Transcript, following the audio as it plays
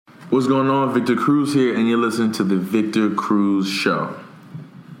What's going on? Victor Cruz here, and you're listening to the Victor Cruz Show.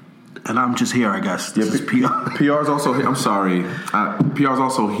 And I'm just here, I guess. This is PR. PR's also here. I'm sorry. PR's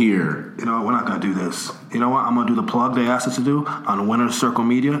also here. You know what? We're not going to do this. You know what? I'm going to do the plug they asked us to do on Winner's Circle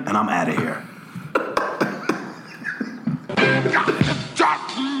Media, and I'm out of here.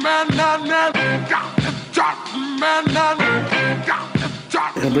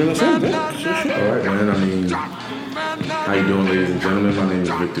 Bring us in, all right, man. I mean, how you doing, ladies and gentlemen? My name is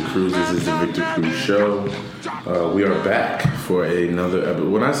Victor Cruz. This is the Victor Cruz Show. We are back for another episode.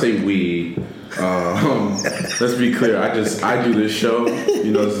 When I say we, let's be clear. I do this show.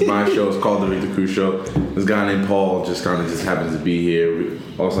 You know, this is my show. It's called the Victor Cruz Show. This guy named Paul just happens to be here,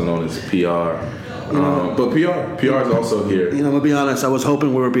 also known as PR. But PR is also here. You know, I'm going to be honest. I was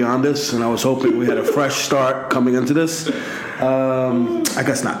hoping we were beyond this, and I was hoping we had a fresh start coming into this. I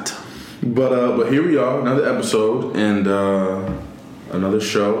guess not. But here we are, another episode and another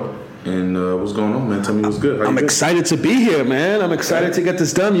show. And what's going on, man? Tell me what's good. I'm excited to be here, man. I'm excited to get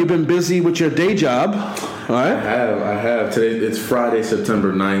this done. You've been busy with your day job, all right? I have. Today, it's Friday,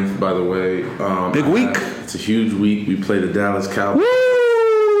 September 9th, by the way. Big week. It's a huge week. We play the Dallas Cowboys.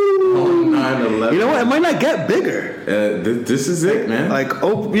 Woo! 9/11. You know what? It might not get bigger. This is it, man. Like,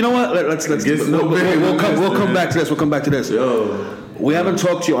 oh, you know what? Let's we'll come back to this. We'll come back to this. Yo. We haven't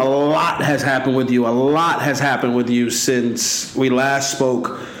talked to you. A lot has happened with you. A lot has happened with you since we last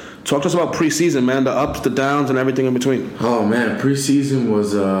spoke. Talk to us about preseason, man. The ups, the downs, and everything in between. Oh man, preseason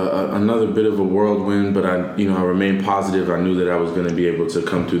was another bit of a whirlwind, but I remained positive. I knew that I was going to be able to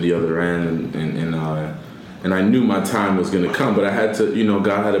come through the other end, and I knew my time was going to come. But I had to,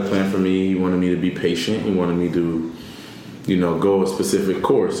 God had a plan for me. He wanted me to be patient. He wanted me to, go a specific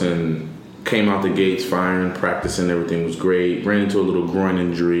course, and came out the gates firing, practicing. Everything was great. Ran into a little groin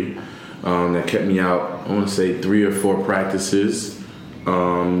injury that kept me out. I want to say 3 or 4 practices.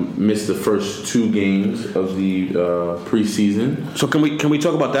 Missed the first 2 games of the preseason. So can we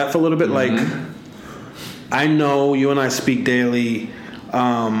talk about that for a little bit? Mm-hmm. Like, I know you and I speak daily.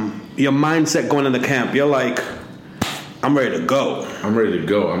 Your mindset going into camp, you're like, I'm ready to go. I'm ready to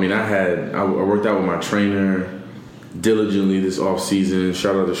go. I mean, I worked out with my trainer diligently this off season.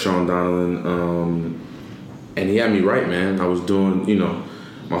 Shout out to Sean Donnellan. And he had me right, man. I was doing,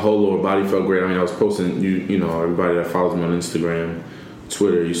 my whole lower body felt great. I mean, I was posting, everybody that follows me on Instagram,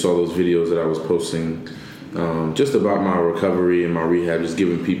 Twitter, you saw those videos that I was posting just about my recovery and my rehab, just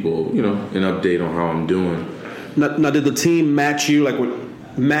giving people, an update on how I'm doing. Now, did the team match you,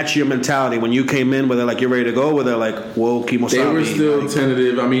 match your mentality when you came in? Were they like, you're ready to go? Were they like, whoa, Kimosabe? They were still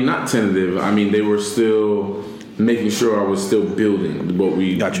tentative. I mean, not tentative. I mean, they were still making sure I was still building what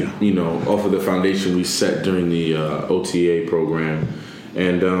we, off of the foundation we set during the OTA program.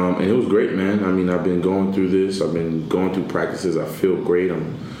 And it was great, man. I mean, I've been going through this. I've been going through practices. I feel great.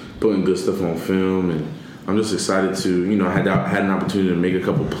 I'm putting good stuff on film, and I'm just excited to, I had an opportunity to make a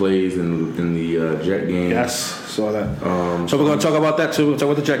couple plays in the Jet game. Yes, saw that. So we're going to talk about that too. We'll talk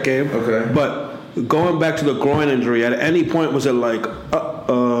about the Jet game. Okay. But going back to the groin injury, at any point was it like,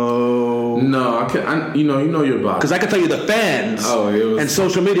 uh-oh? No, I can't. You know your body. Because I can tell you the fans and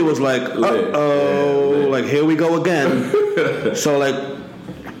social media was like, uh-oh, like here we go again. So like,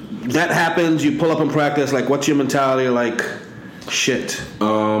 that happens, you pull up in practice, like what's your mentality like? Shit. A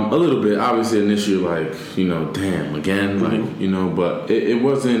little bit. Obviously initially like, damn, again, like, but it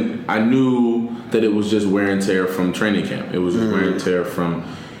wasn't. I knew that it was just wear and tear from training camp. It was wear and tear from,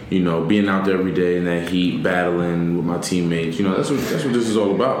 being out there every day in that heat, battling with my teammates. That's what this is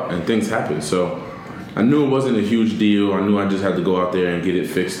all about. And things happen. So I knew it wasn't a huge deal. I knew I just had to go out there and get it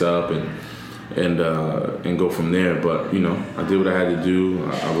fixed up and go from there. But I did what I had to do.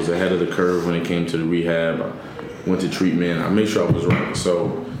 I was ahead of the curve when it came to the rehab. I went to treatment. I made sure I was right.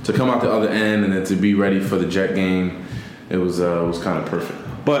 So to come out the other end and then to be ready for the Jet game, it was kind of perfect.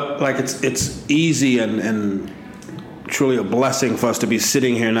 But like it's easy and truly a blessing for us to be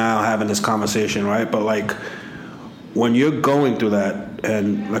sitting here now having this conversation, right? But like when you're going through that,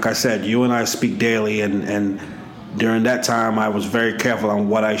 and like I said, you and I speak daily, and during that time, I was very careful on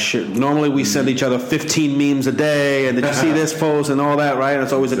what I should. Normally, we send each other 15 memes a day, and did you see this post and all that, right? And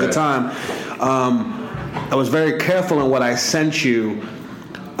it's always a good time. I was very careful in what I sent you.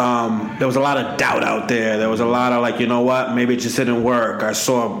 There was a lot of doubt out there. There was a lot of like, you know what? Maybe it just didn't work. I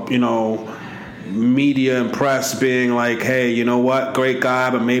saw, media and press being like, hey, you know what? Great guy,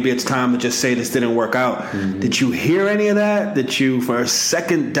 but maybe it's time to just say this didn't work out. Mm-hmm. Did you hear any of that? Did you, for a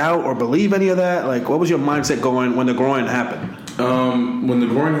second, doubt or believe any of that? Like, what was your mindset going when the groin happened? When the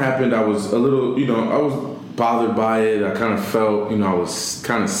groin happened, I was a little, I was bothered by it. I kind of felt, I was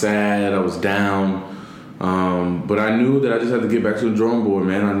kind of sad. I was down. But I knew that I just had to get back to the drawing board,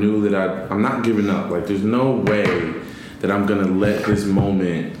 man. I knew that I'm not giving up. Like, there's no way that I'm gonna let this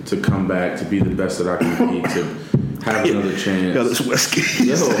moment to come back to be the best that I can be, to have another chance. Yo, this whiskey.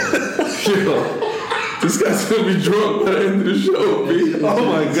 Yo, this guy's gonna be drunk by the end of the show, B. Oh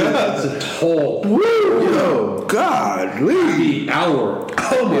my God. It's a tall. Woo! Yo, God, Lee. Hour.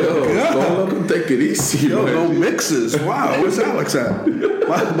 Oh my God. Don't let him take it easy, Yo, man. no mixes. Wow, where's Alex at?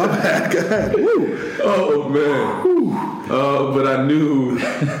 My bad. Go ahead. Woo. Oh man. But I knew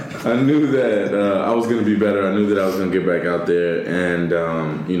that I was gonna be better. I knew that I was gonna get back out there, and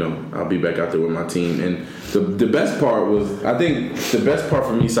I'll be back out there with my team. And the best part was, I think the best part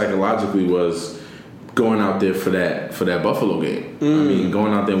for me psychologically was going out there for that Buffalo game. I mean,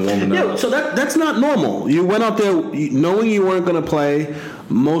 going out there and warming up. Yeah, so that's not normal. You went out there knowing you weren't going to play.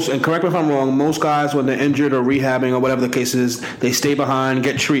 And correct me if I'm wrong, most guys when they're injured or rehabbing or whatever the case is, they stay behind,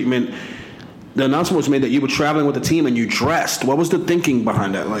 get treatment. The announcement was made that you were traveling with the team and you dressed. What was the thinking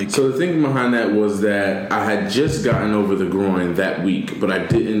behind that? So the thinking behind that was that I had just gotten over the groin that week, but I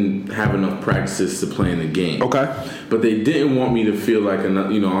didn't have enough practices to play in the game. Okay. But they didn't want me to feel like,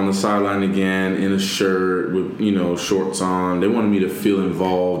 on the sideline again in a shirt with, shorts on. They wanted me to feel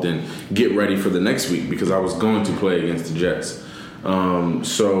involved and get ready for the next week because I was going to play against the Jets.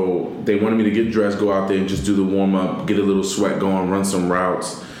 So they wanted me to get dressed, go out there and just do the warm up, get a little sweat going, run some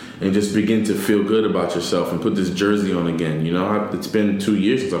routes, and just begin to feel good about yourself and put this jersey on again. It's been 2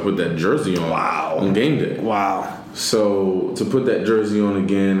 years since I put that jersey on. Wow. On game day. Wow. So to put that jersey on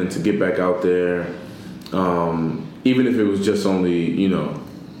again and to get back out there, even if it was just only,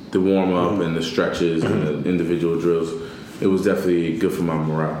 the warm up and the stretches and the individual drills, it was definitely good for my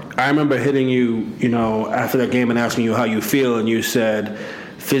morale. I remember hitting you, after that game and asking you how you feel, and you said,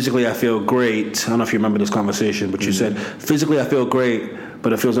 physically I feel great. I don't know if you remember this conversation, but you said, physically I feel great,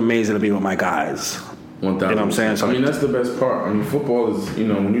 but it feels amazing to be with my guys. 1,000%. You know what I'm saying? So that's the best part. Football is,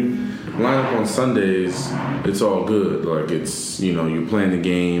 when you line up on Sundays, it's all good. Like, it's, you're playing the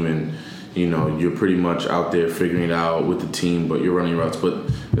game and, you're pretty much out there figuring it out with the team, but you're running routes. But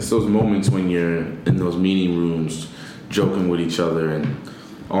it's those moments when you're in those meeting rooms joking with each other and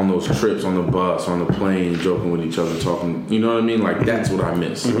on those trips, on the bus, on the plane, joking with each other, talking, you know what I mean? Like, that's what I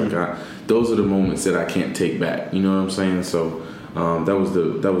miss. Mm-hmm. Like, those are the moments that I can't take back. You know what I'm saying? So that was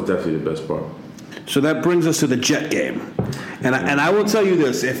definitely the best part. So that brings us to the Jet game. And I will tell you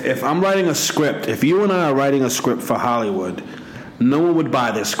this, if I'm writing a script, if you and I are writing a script for Hollywood, no one would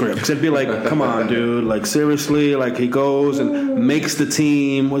buy this script. Because it'd be like, come on, dude. Like, seriously? Like, he goes and makes the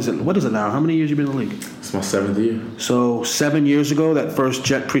team. What is it now? How many years you been in the league? It's my 7th year. So 7 years ago, that first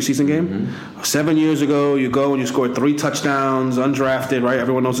Jet preseason game? Mm-hmm. 7 years ago, you go and you scored 3 touchdowns, undrafted, right?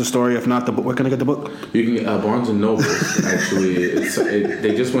 Everyone knows the story. If not, the book. Where can I get the book? You can get Barnes & Noble, actually.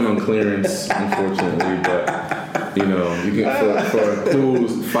 They just went on clearance, unfortunately, but... you can for a cool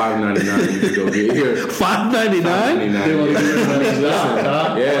 $5.99 you can go get here.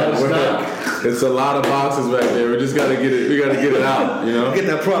 $5.99? Yeah, it's a lot of boxes back there. We just gotta get it. We gotta get it out. Get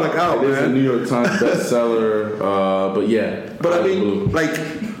that product out, It's man. a New York Times bestseller. But yeah. But I mean, like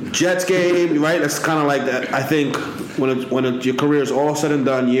Jets game, right? That's kind of like that. I think when your career is all said and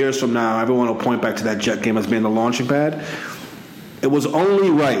done, years from now, everyone will point back to that Jet game as being the launching pad. It was only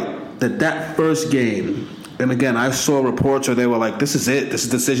right that first game. And again, I saw reports where they were like, "This is it. This is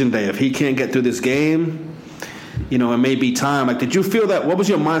decision day. If he can't get through this game, it may be time." Like, did you feel that? What was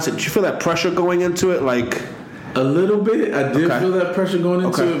your mindset? Did you feel that pressure going into it? Like, a little bit. I did feel that pressure going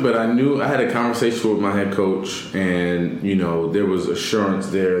into it, but I knew I had a conversation with my head coach, and there was assurance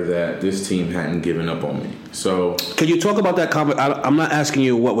there that this team hadn't given up on me. So, can you talk about that? I'm not asking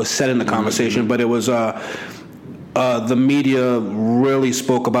you what was said in the conversation, but it was. The media really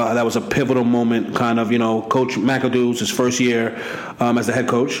spoke about how that was a pivotal moment, kind of, Coach McAdoo's his first year as the head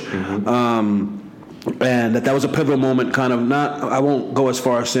coach. Mm-hmm. And that was a pivotal moment, kind of, not, I won't go as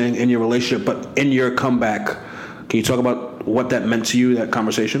far as saying in your relationship, but in your comeback. Can you talk about what that meant to you, that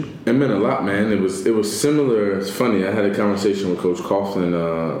conversation? It meant a lot, man. It was similar. It's funny. I had a conversation with Coach Coughlin,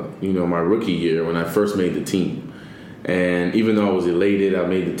 my rookie year when I first made the team. And even though I was elated, I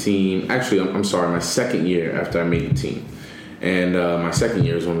made the team. Actually, I'm sorry, my second year after I made the team. And my second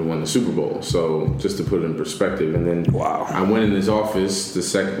year is when we won the Super Bowl. So just to put it in perspective. And then I went in his office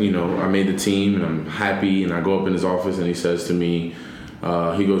I made the team and I'm happy. And I go up in his office and he says to me,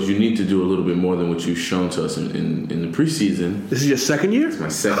 he goes, "You need to do a little bit more than what you've shown to us in the preseason." This is your second year? It's my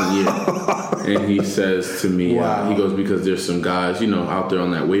second year. And he says to me, he goes, "Because there's some guys, out there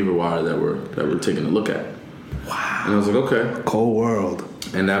on that waiver wire that we're taking a look at." Wow. And I was like, okay. Cold world.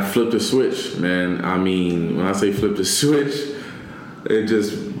 And that flipped the switch, man. I mean, when I say flip the switch, it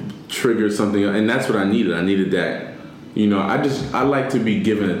just triggered something, and that's what I needed. I needed that. I like to be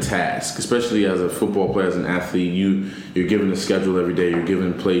given a task, especially as a football player, as an athlete. You're given a schedule every day. You're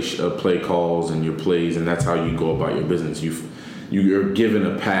given play calls and your plays, and that's how you go about your business. You're given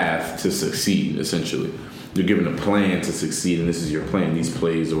a path to succeed. Essentially, you're given a plan to succeed, and this is your plan. These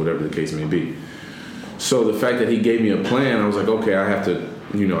plays, or whatever the case may be. So the fact that he gave me a plan, I was like, okay, I have to.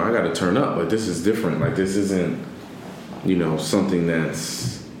 I got to turn up. Like, this is different. Like, this isn't, something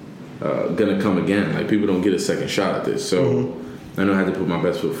that's gonna come again. Like, people don't get a second shot at this. So I know I had to put my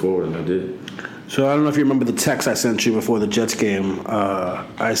best foot forward, and I did. So I don't know if you remember the text I sent you before the Jets game.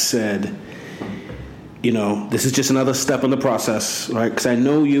 I said, this is just another step in the process, right? Because I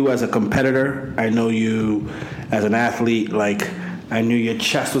know you as a competitor. I know you as an athlete. Like, I knew your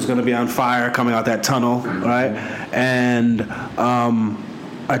chest was going to be on fire coming out that tunnel, right? And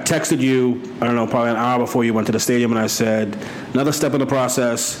I texted you, I don't know, probably an hour before you went to the stadium, and I said, another step in the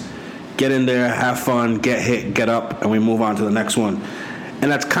process, get in there, have fun, get hit, get up, and we move on to the next one. And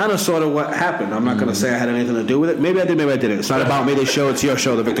that's kind of sort of what happened. I'm not going to say I had anything to do with it. Maybe I did, maybe I didn't. It's not about me, this show. It's your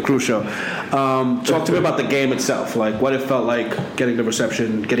show, the Victor Cruz Show. Talk to me about the game itself, like what it felt like, getting the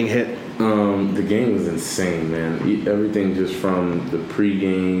reception, getting hit. The game was insane, man. Everything just from the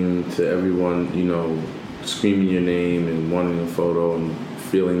pregame to everyone, screaming your name and wanting a photo and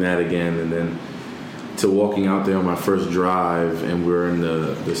feeling that again, and then to walking out there on my first drive, and we're in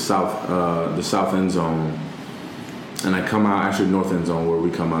the south end zone. And I come out, actually north end zone, where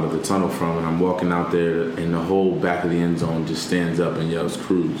we come out of the tunnel from, and I'm walking out there, and the whole back of the end zone just stands up and yells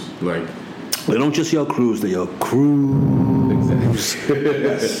Cruz. Like, they don't just yell Cruz, they yell Cruz. Exactly.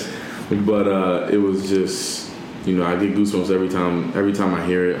 Yes. But it was just, I get goosebumps every time I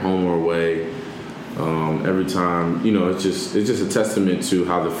hear it, home or away. Every time, it's just a testament to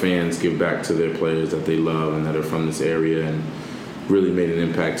how the fans give back to their players that they love and that are from this area, and really made an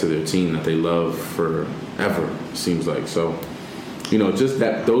impact to their team that they love forever, seems like. So, just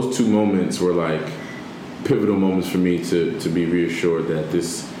that those two moments were like pivotal moments for me to be reassured that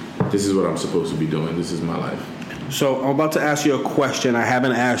this is what I'm supposed to be doing. This is my life. So I'm about to ask you a question I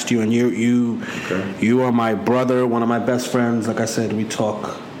haven't asked you, and you are my brother, one of my best friends. Like I said, we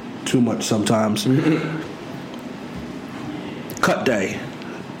talk too much sometimes. Cut day.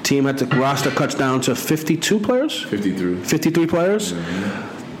 Team had to roster cuts down to 52 players? 53. 53 players?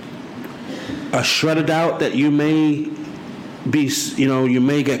 Mm-hmm. A shredded out that you may be, you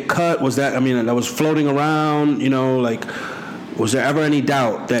may get cut. Was that, that was floating around, was there ever any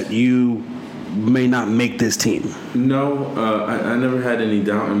doubt that you may not make this team? No, I never had any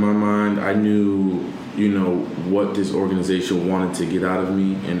doubt in my mind. I knew, what this organization wanted to get out of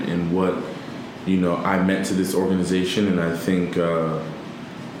me and what, I meant to this organization. And I think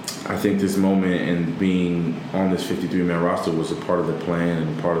this moment and being on this 53-man roster was a part of the plan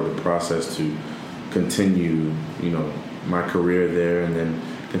and part of the process to continue, my career there, and then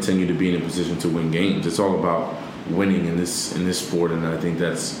continue to be in a position to win games. It's all about winning in this sport, and I think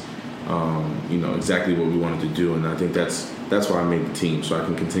that's exactly what we wanted to do. And I think that's why I made the team, so I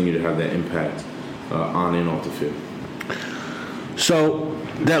can continue to have that impact on and off the field. So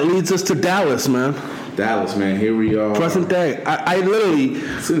that leads us to Dallas, man. Dallas, man, here we are. Present day. I literally,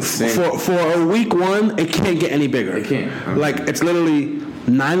 it's insane. For a week one, it can't get any bigger. It can't. It's literally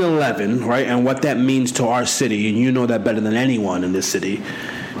 9/11, right? And what that means to our city, and you know that better than anyone in this city.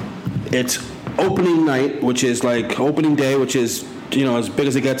 It's opening night, which is like opening day, which is, as big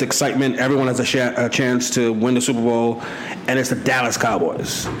as it gets, excitement. Everyone has a chance to win the Super Bowl, and it's the Dallas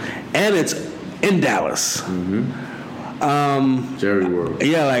Cowboys. And it's in Dallas. Mm-hmm. Jerry World.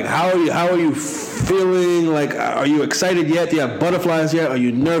 Yeah, like how are you feeling? Like, are you excited yet? Do you have butterflies yet? Are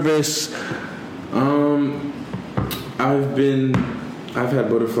you nervous? I've had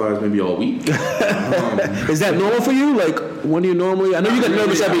butterflies maybe all week. Is that normal for you? Like, when do you normally? I know you get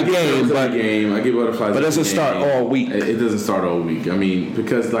nervous every game, but I get butterflies. But it doesn't start all week. It doesn't start all week.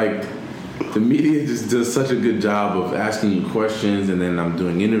 Because like the media just does such a good job of asking you questions, and then I'm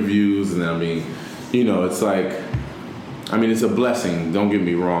doing interviews, and then it's like. It's a blessing, don't get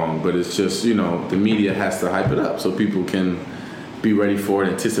me wrong, but it's just, the media has to hype it up so people can be ready for it,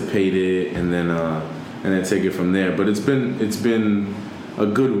 anticipate it, and then take it from there. But it's been a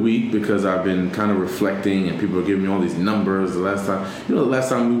good week because I've been kind of reflecting, and people are giving me all these numbers. The last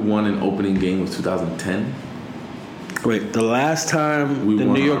time we won an opening game was 2010. Wait, the last time the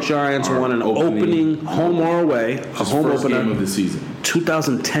New York Giants won an opening home or away, a home first opener game of the season.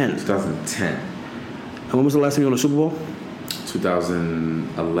 2010. 2010. And when was the last time you won a Super Bowl?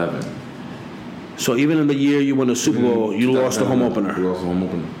 2011. So even in the year you won the Super Bowl, you lost the home opener. We lost the home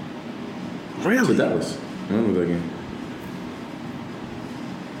opener. Really? To Dallas. I remember that game.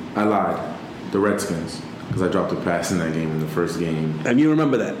 I lied. The Redskins. Because I dropped a pass in that game in the first game. And you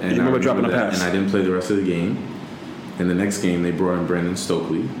remember that? And you remember dropping a pass? And I didn't play the rest of the game. And the next game, they brought in Brandon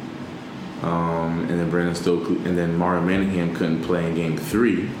Stokely. And then Mario Manningham couldn't play in game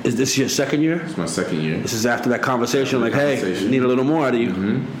 3. Is this your second year? It's my second year. This is after that conversation, hey, need a little more out of you.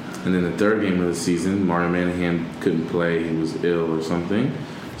 Mm-hmm. And then the third game of the season, Mario Manningham couldn't play. He was ill or something.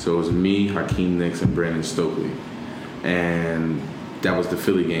 So it was me, Hakeem Nicks, and Brandon Stokely. And that was the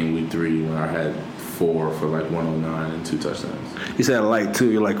Philly game, week 3, when I had 4 for like 109 and 2 touchdowns. You said light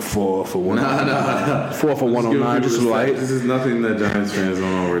too. You're like 4 for 109. Nah. 4 for 109, just light. This is nothing that Giants fans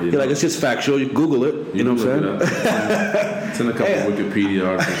don't already know. You're like, it's just factual. You Google it. You know what I'm saying? It's in a couple of Wikipedia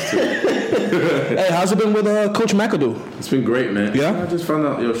articles too. Hey, how's it been with Coach McAdoo? It's been great, man. Yeah? I just found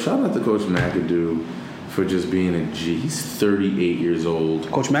out. Shout out to Coach McAdoo for just being a G. He's 38 years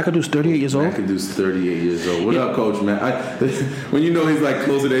old. Coach McAdoo's 38 years old? McAdoo's 38 years old. What up, Coach Mac? When you know he's like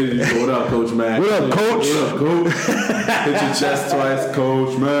close to the age, you go, what up, Coach Mac? What up, Coach? What up, Coach? Hit your chest twice,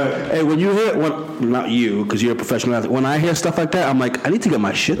 Coach Mac. Hey, when you hear, not you, because you're a professional athlete, when I hear stuff like that, I'm like, I need to get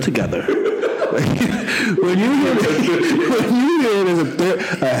my shit together. When you hear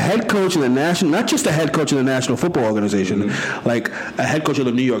there's a head coach in the national, not just a head coach in the National Football Organization, like a head coach of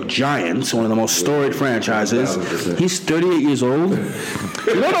the New York Giants, one of the most storied franchises. 100%. He's 38 years old. You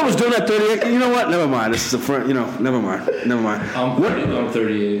know what I was doing at 38? You know what? Never mind. This is a friend. Never mind. I'm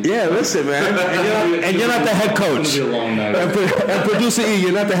 38. Yeah, listen, man. And you're not the head coach. It's gonna be a long night. And producer E,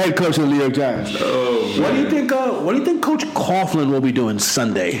 you're not the head coach of the New York Giants. Oh, what do you think? What do you think Coach Coughlin will be doing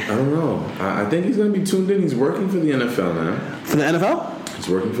Sunday? I don't know. I think he's going to be tuned in. He's working for the NFL now. For the NFL? He's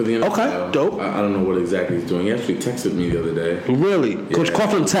working for the NFL. Okay, dope. I don't know what exactly he's doing. He actually texted me the other day. Really? Yeah. Coach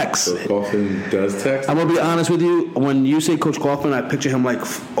Coughlin texts. So Coughlin does text. I'm going to be honest with you. When you say Coach Coughlin, I picture him like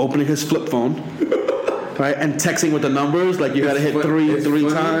opening his flip phone. Right? And texting with the numbers. Like you got to hit three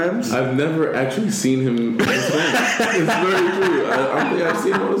times. I've never actually seen him on his phone. It's very true. I don't think I've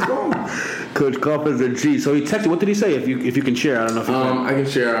seen him on his phone. Coach Coughlин's a G. So he texted. What did he say? If you can share, I don't know if you can. I can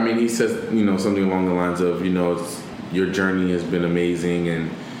share. I mean, he says something along the lines of your journey has been amazing, and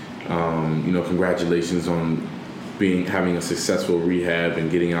congratulations on having a successful rehab and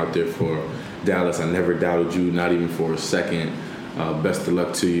getting out there for Dallas. I never doubted you, not even for a second. Best of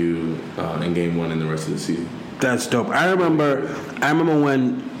luck to you in Game 1 and the rest of the season. That's dope. I remember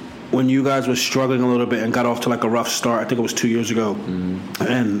when you guys were struggling a little bit and got off to like a rough start. I think it was 2 years ago,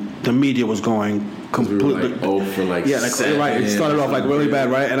 and the media was going completely. We were like, for like 7. Right. It started off like really bad,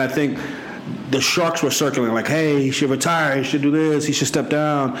 right? And I think the Sharks were circling like, "Hey, he should retire. He should do this. He should step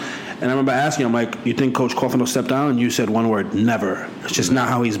down." And I remember asking him, like, "You think Coach Coughlin will step down?" And you said one word: "Never." It's just not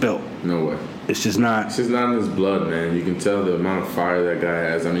how he's built. No way. It's just not. It's just not in his blood, man. You can tell the amount of fire that guy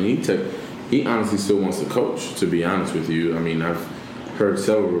has. I mean, he honestly still wants to coach. To be honest with you, I mean, I've heard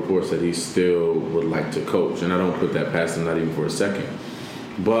several reports that he still would like to coach, and I don't put that past him, not even for a second.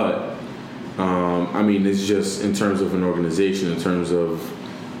 But I mean, it's just in terms of an organization, in terms of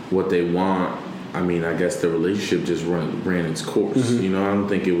what they want. I mean, I guess the relationship just ran its course. Mm-hmm. I don't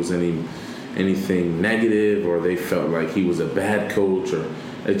think it was anything negative, or they felt like he was a bad coach, or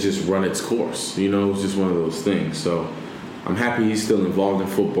it just run its course. It was just one of those things. So I'm happy he's still involved in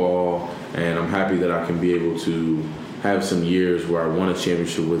football, and I'm happy that I can be able to have some years where I won a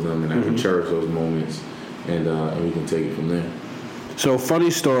championship with him, and I can cherish those moments, and we can take it from there. So,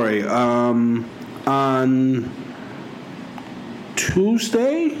 funny story. On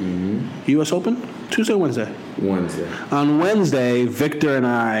Tuesday, U.S. Open? Tuesday or Wednesday? Wednesday. On Wednesday, Victor and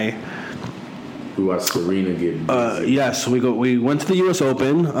I... We watched Serena get busy. Yes, we went to the U.S.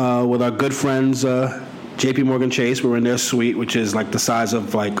 Open with our good friends, J.P. Morgan Chase. We were in their suite, which is like the size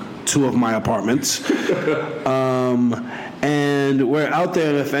of like 2 of my apartments. And we're out there,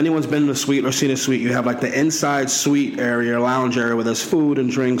 and if anyone's been in a suite or seen a suite, you have like the inside suite area, lounge area, where there's food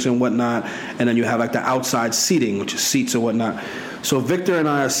and drinks and whatnot, and then you have like the outside seating, which is seats and whatnot. So Victor and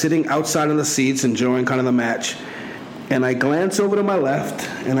I are sitting outside of the seats, enjoying kind of the match, and I glance over to my left,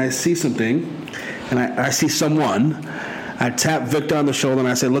 and I see something, and I see someone. I tap Victor on the shoulder, and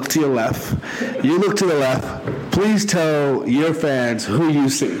I say, "Look to your left." You look to the left. Please tell your fans who you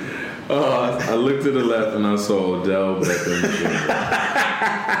see. I looked to the left and I saw Odell Beckham Jr.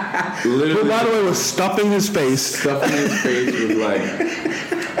 But by the way, was stuffing his face. With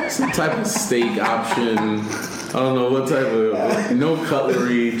like some type of steak option. I don't know what type of, no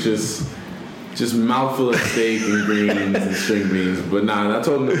cutlery, just mouthful of steak and greens and string beans. But nah, I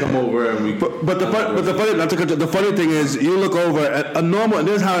told him to come over and we. The funny thing is, you look over at a normal.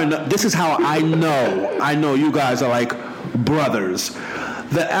 This is how I know you guys are like brothers.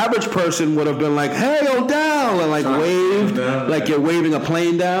 the average person would have been like, "Hey, Odell," and like waved, like you're waving a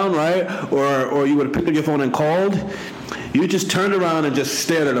plane down, right? Or you would have picked up your phone and called. You just turned around and just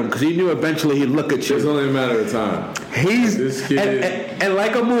stared at him because he knew eventually he'd look at you. It's only a matter of time. He's this kid, and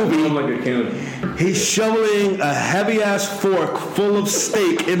like a movie, like a cannon. He's shoveling a heavy ass fork full of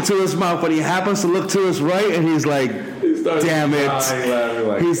steak into his mouth, but he happens to look to his right, and he's like, "Damn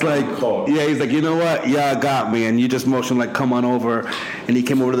it!" He's like, "Yeah." He's like, "You know what? Yeah, got me." And you just motioned like, "Come on over," and he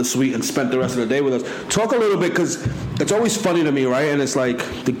came over to the suite and spent the rest of the day with us. Talk a little bit because it's always funny to me, right? And it's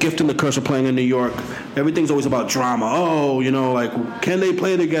like the gift and the curse of playing in New York. Everything's always about drama. Oh, you know, like can they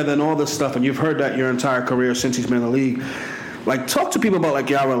play together and all this stuff. And you've heard that your entire career since he's been in the league. Like, talk to people about,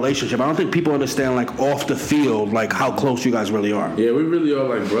 like, your relationship. I don't think people understand, like, off the field, like, how close you guys really are. Yeah, we really are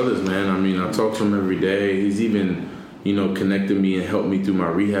like brothers, man. I mean, I talk to him every day. He's even, you know, connected me and helped me through my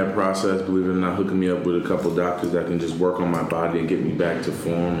rehab process, believe it or not, hooking me up with a couple doctors that can just work on my body and get me back to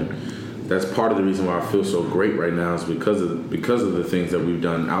form. And that's part of the reason why I feel so great right now is because of the things that we've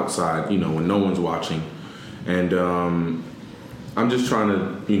done outside, you know, when no one's watching. And I'm just trying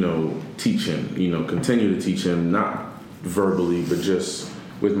to, you know, teach him, you know, continue to teach him, not verbally, but just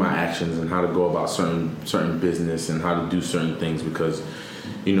with my actions and how to go about certain business and how to do certain things because,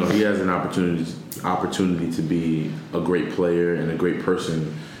 you know, he has an opportunity to be a great player and a great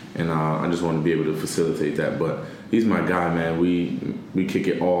person, and I just want to be able to facilitate that. But he's my guy, man. We kick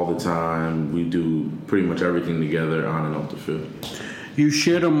it all the time. We do pretty much everything together on and off the field. You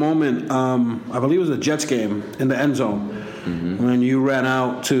shared a moment, I believe it was a Jets game, in the end zone. Mm-hmm. When you ran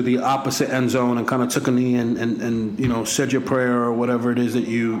out to the opposite end zone and kind of took a knee and you know, said your prayer or whatever it is that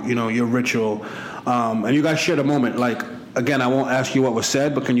you know, your ritual. And you guys shared a moment. Like, again, I won't ask you what was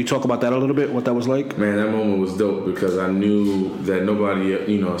said, but can you talk about that a little bit, what that was like? Man, that moment was dope because I knew that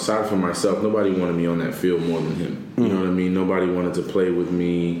nobody, you know, aside from myself, nobody wanted me on that field more than him. Mm-hmm. You know what I mean? Nobody wanted to play with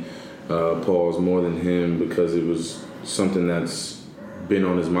me, pause, more than him because it was something that's been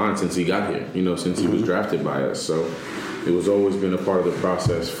on his mind since he got here, you know, since he was drafted by us. So it was always been a part of the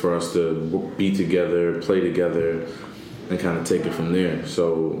process for us to be together, play together, and kind of take it from there.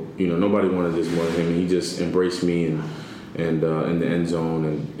 So, you know, nobody wanted this more than him. He just embraced me and in the end zone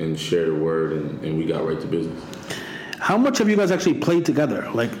and shared a word, and we got right to business. How much have you guys actually played together?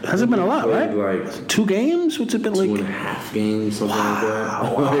 Like, hasn't been a lot, right? Like 2 games? What's it been like? 2.5 games, something like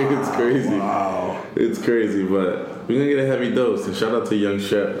that. Wow. It's crazy. Wow. It's crazy, but we're gonna get a heavy dose. And shout out to young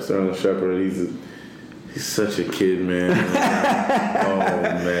Sterling Shepard. He's such a kid, man. Oh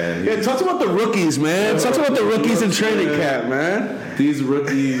man. Yeah, talk about the rookies, man. Talk about the rookies in training camp, man. These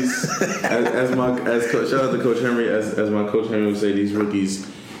rookies, shout out to Coach Henry, as my Coach Henry would say, these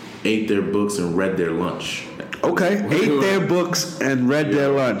rookies ate their books and read their lunch. Okay, ate their books and read their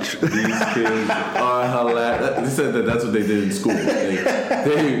lunch. These kids are hilarious. They said that's what they did in school. They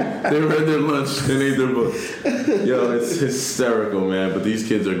read their lunch and ate their books. Yo, it's hysterical, man. But these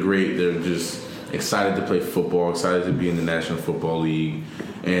kids are great. They're just excited to play football, excited to be in the National Football League,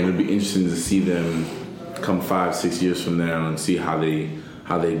 and it'll be interesting to see them come 5-6 years from now and see how they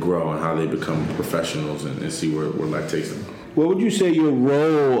grow and how they become professionals and see where life takes them. What would you say your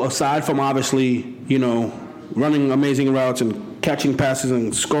role, aside from obviously, you know, running amazing routes and catching passes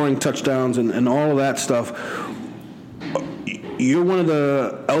and scoring touchdowns and all of that stuff? You're one of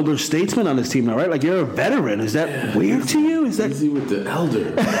the elder statesmen on this team now, right? Like, you're a veteran. Is that weird to you? Is that easy with the elder?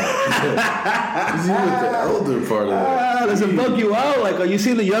 Easy with the elder part of that. Does it bug you out? Like, are you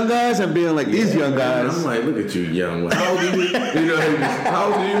seeing the young guys and being like, these young guys? I'm like, look at you, young one. How old are you? You know, how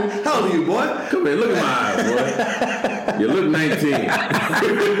old are you? How old are you, boy? Come here, look at my eyes, boy. You look 19.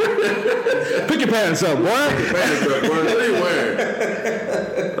 Pick your pants up, boy. Pick your pants up, boy. What are you wearing?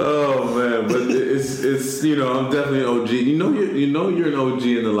 Oh man, but it's you know, I'm definitely an OG. You know you're an OG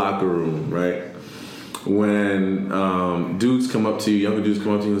in the locker room, right? When dudes come up to you, younger dudes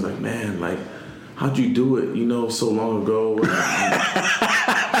come up to you, and it's like, man, like, how'd you do it? You know, so long ago.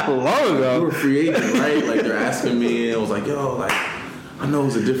 Long ago. You were a free agent, right? Like, they're asking me, and I was like, yo, like, I know it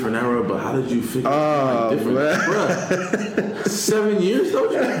was a different era, but how did you figure it out? Like, different era? 7 years though?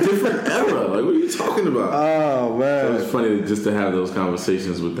 Different era. Like, what are you talking about? Oh man, so it's funny just to have those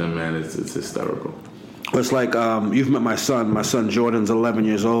conversations with them, man. It's hysterical. It's like you've met my son. My son Jordan's 11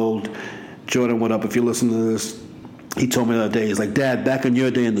 years old. Jordan, what up? If you listen to this, he told me the other day. He's like, Dad, back in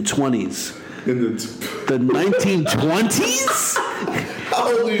your day in the 20s, the 1920s.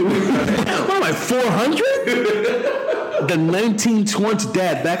 How old are you? What am I, 400? The 1920s,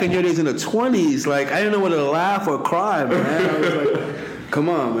 Dad, back in your days in the 20s, like, I didn't know whether to laugh or cry, man. I was like, come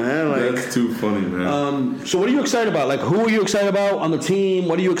on, man. Like, that's too funny, man. So what are you excited about? Like, who are you excited about on the team?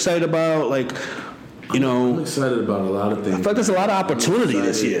 What are you excited about? Like, I'm excited about a lot of things. I feel like there's a lot of opportunity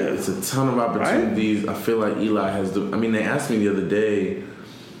this year. It's a ton of opportunities. Right? I feel like Eli has they asked me the other day,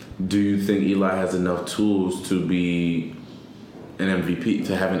 do you think Eli has enough tools to be an MVP,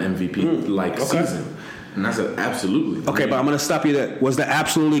 to have an MVP-like season? And I said, absolutely. Okay, but I'm going to stop you there. Was that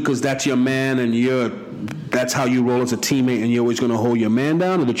absolutely because that's your man and that's how you roll as a teammate and you're always going to hold your man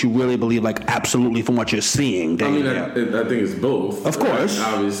down? Or did you really believe, like, absolutely from what you're seeing? I think it's both. Of course.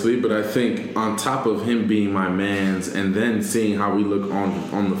 Obviously, but I think on top of him being my man's and then seeing how we look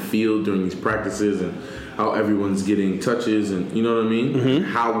on the field during these practices and how everyone's getting touches and, you know what I mean?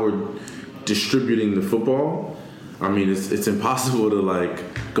 Mm-hmm. How we're distributing the football. I mean, it's impossible to,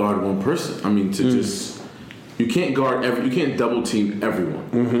 like, guard one person. I mean, to just... You can't you can't double team everyone.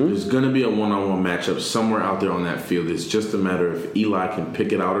 Mm-hmm. There's going to be a one-on-one matchup somewhere out there on that field. It's just a matter if Eli can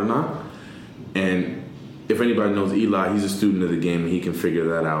pick it out or not. And if anybody knows Eli, he's a student of the game, and he can figure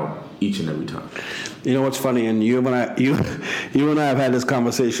that out each and every time. You know what's funny? And you and I have had this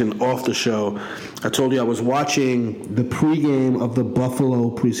conversation off the show. I told you I was watching the pregame of the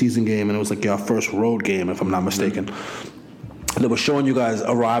Buffalo preseason game, and it was like your first road game, if I'm not mistaken. Mm-hmm. And they were showing you guys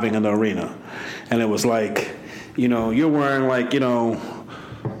arriving in the arena, and it was like, you're wearing like,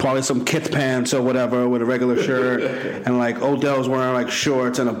 probably some Kith pants or whatever with a regular shirt, and like Odell's wearing like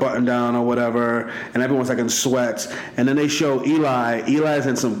shorts and a button down or whatever, and everyone's like in sweats. And then they show Eli's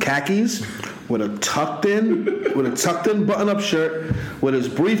in some khakis with a tucked in button up shirt with his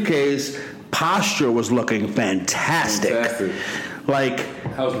briefcase. Posture was looking fantastic. Like,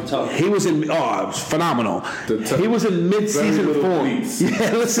 how's the tuck? He was in. Oh, it was phenomenal. He was in mid-season form. Pleats.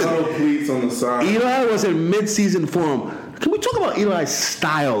 Yeah, listen. Subtle pleats on the side. Eli was in mid-season form. Can we talk about Eli's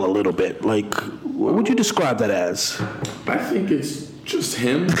style a little bit? Like, what would you describe that as? I think it's just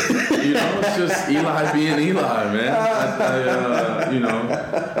him. It's just Eli being Eli, man.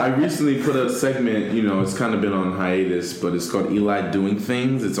 I recently put a segment. It's kind of been on hiatus, but it's called Eli Doing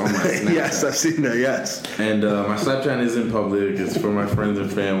Things. It's on my Snapchat. Yes, I've seen that. Yes. And my Snapchat isn't public. It's for my friends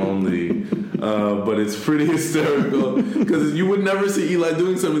and fam only. But it's pretty hysterical because you would never see Eli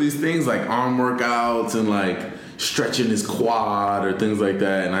doing some of these things like arm workouts and like stretching his quad or things like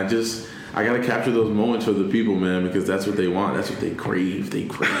that. And I gotta capture those moments for the people, man, because that's what they want. That's what they crave. They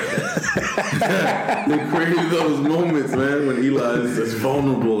crave that. They crave those moments, man, when Eli is as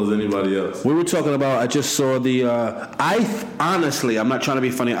vulnerable as anybody else. We were talking about, I just saw honestly, I'm not trying to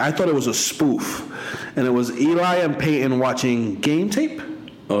be funny, I thought it was a spoof. And it was Eli and Peyton watching game tape.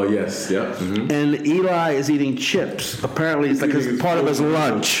 Oh, yes, yeah. Mm-hmm. And Eli is eating chips. Apparently, it's like it's part of his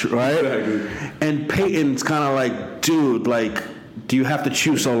lunch, right? Exactly. And Peyton's kind of like, dude, like, do you have to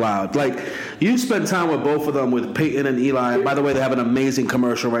chew so loud? Like, you spend time with both of them, with Peyton and Eli. And by the way, they have an amazing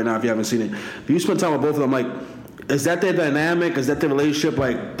commercial right now if you haven't seen it. But you spend time with both of them, like, is that their dynamic? Is that their relationship?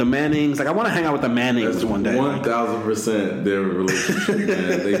 Like, the Mannings? Like, I want to hang out with the Mannings That's one day. 1,000% their relationship,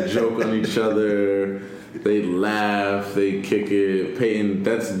 man. They joke on each other. They laugh. They kick it. Peyton,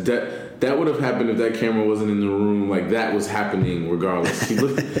 that would have happened if that camera wasn't in the room. Like, that was happening regardless. He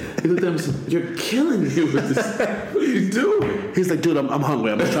looked at him and said, "You're killing me with this. What are you doing?" He's like, "Dude, I'm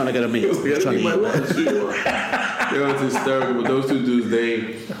hungry. I'm just trying to get a meal. I'm just trying to eat my lunch." It's hysterical. But those two dudes,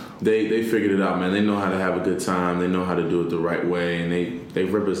 they figured it out, man. They know how to have a good time. They know how to do it the right way. And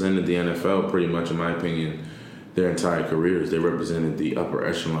they've represented the NFL pretty much, in my opinion, their entire careers. They represented the upper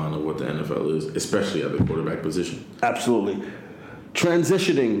echelon of what the NFL is, especially at the quarterback position. Absolutely.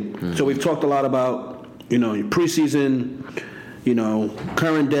 Transitioning. Mm-hmm. So we've talked a lot about, your preseason,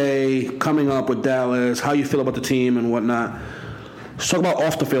 current day, coming up with Dallas, how you feel about the team and whatnot. Let's talk about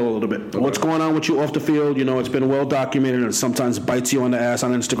off the field a little bit. Okay. What's going on with you off the field? It's been well documented and sometimes bites you on the ass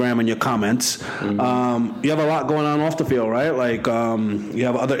on Instagram and your comments. Mm-hmm. You have a lot going on off the field, right? Like, you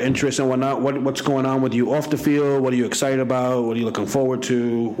have other interests and whatnot. What's going on with you off the field? What are you excited about? What are you looking forward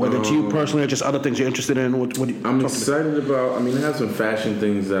to? Whether it's you personally or just other things you're interested in? I'm excited about, I have some fashion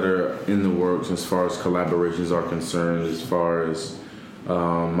things that are in the works as far as collaborations are concerned, as far as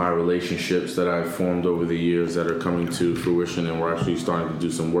my relationships that I've formed over the years that are coming to fruition, and we're actually starting to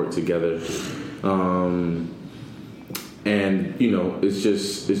do some work together. And it's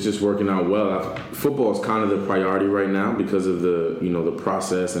just working out well. Football is kind of the priority right now because of the the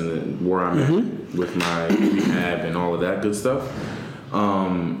process and where I'm at with my rehab and all of that good stuff.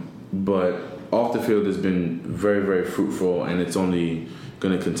 But off the field has been very, very fruitful, and it's only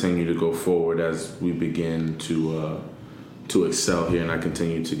going to continue to go forward as we begin to to excel here, and I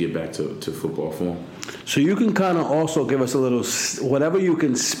continue to get back to football form. So you can kind of also give us a little, whatever you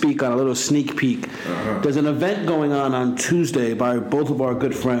can speak on, a little sneak peek. There's an event going on Tuesday by both of our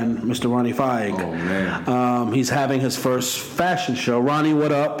good friend, Mr. Ronnie Feig. Oh, man. He's having his first fashion show. Ronnie,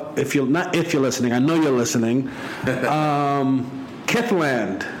 what up? If you're listening, I know you're listening.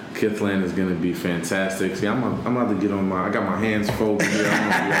 Kithland. Kithland is going to be fantastic. See, I'm about to get on I got my hands folded here.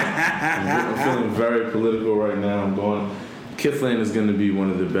 I'm feeling very political right now. Kithland is going to be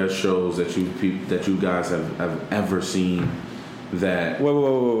one of the best shows that you guys have ever seen. That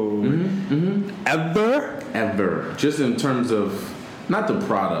whoa. Ever. Just in terms of not the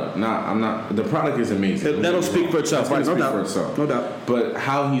product. The product is amazing. That'll speak for itself. Right? No doubt. But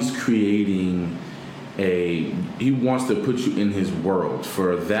how he's creating he wants to put you in his world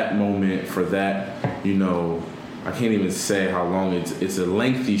for that moment, for that, I can't even say how long it's a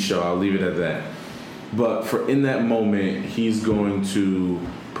lengthy show. I'll leave it at that. But for in that moment, he's going to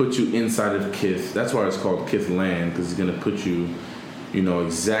put you inside of Kith. That's why it's called Kithland, because he's going to put you,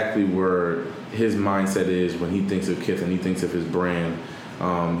 exactly where his mindset is when he thinks of Kith and he thinks of his brand.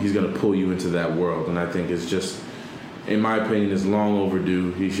 He's going to pull you into that world. And I think it's just, in my opinion, it's long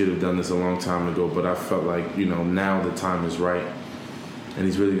overdue. He should have done this a long time ago. But I felt like, now the time is right. And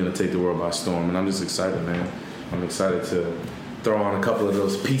he's really going to take the world by storm. And I'm just excited, man. I'm excited to throw on a couple of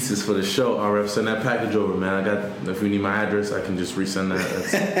those pieces for the show. RF, send that package over, man. If you need my address, I can just resend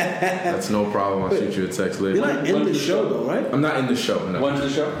that. That's no problem. I'll shoot you a text later. You're not in the show, though, right? I'm not in the show, no. When's the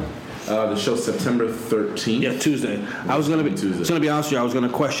show? The show's September 13th. Yeah, Tuesday. I was gonna be honest with you. I was gonna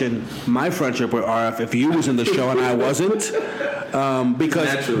question my friendship with RF if you was in the show and I wasn't,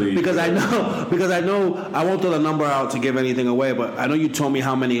 because I know I won't throw the number out to give anything away, but I know you told me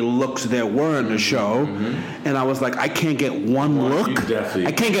how many looks there were in the show, and I was like, I can't get one look.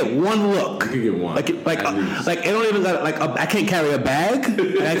 I can't get one look. You can get one. Like it don't even got I can't carry a bag.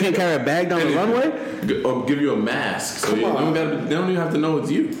 I can't carry a bag down the runway. Or give you a mask, so they don't even have to know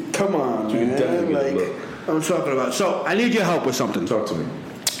it's you. Come on, you man. Can definitely get a look. I'm talking about. So I need your help with something. Talk to me.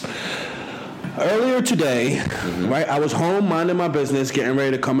 Earlier today, right, I was home minding my business, getting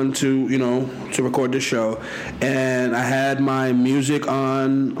ready to come into, to record this show, and I had my music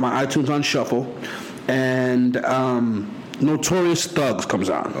on, my iTunes on shuffle, and Notorious Thugs comes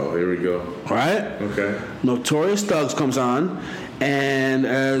on. Oh, here we go. Right? Okay. Notorious Thugs comes on, and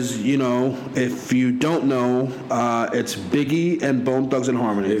as you know, if you don't know, it's Biggie and Bone Thugs and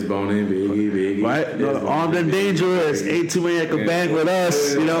Harmony. It's Bone and Biggie. Right? No, Armed and Dangerous, ain't too many that can bang with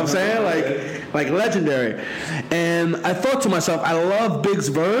us. You know what I'm saying? Like legendary. And I thought to myself, I love Big's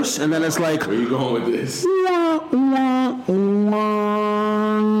verse, and then it's like, where you going with this?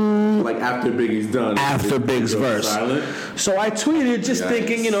 Like after Biggie's done. After Big's verse. Silent. So I tweeted just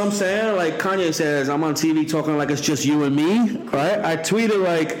thinking, you know what I'm saying? Like Kanye says, I'm on TV talking like it's just you and me, right? I tweeted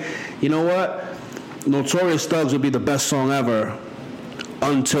like, you know what? Notorious Thugs would be the best song ever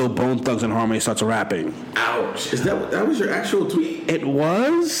until Bone Thugs and Harmony starts rapping. Ouch. Is that was your actual tweet? It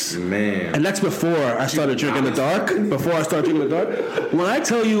was. Man. And that's before I started drinking the dark. When I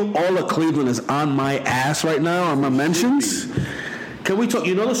tell you all of Cleveland is on my ass right now on my mentions, can we talk?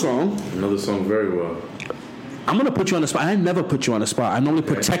 You know the song. I know the song very well. I'm going to put you on the spot. I never put you on the spot. I normally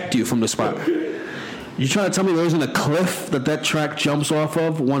protect you from the spot. You trying to tell me there isn't a cliff that track jumps off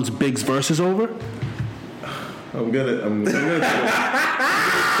of once Big's verse is over? I'm gonna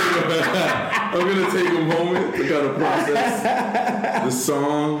take a moment to kind of process the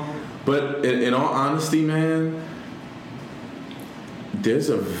song, but in all honesty, man, there's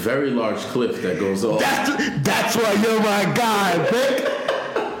a very large cliff that goes off. That's why you're my guy, Vic.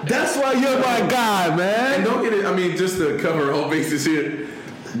 That's why you're my guy, man. And don't get it. I mean, just to cover all bases here,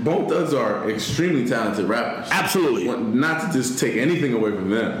 Bone Thugs are extremely talented rappers. Absolutely. Not to just take anything away from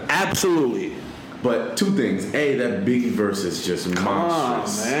them. Absolutely. But two things. A, that Biggie verse is just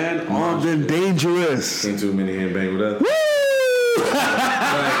monstrous. Come on, man. Armed and Dangerous. Ain't too many hand bang with us. Woo!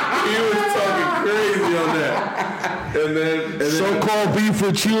 He was talking crazy on that. And then so-called beef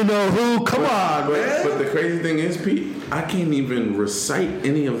with you know who. Come on, man. But the crazy thing is, Pete, I can't even recite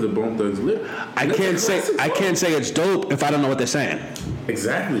any of the Bone Thugs lyrics. I can't say it's dope if I don't know what they're saying.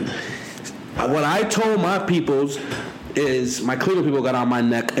 Exactly. What I told my peoples is, my Cleveland people got on my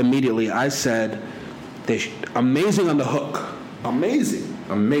neck immediately. I said, amazing on the hook. Amazing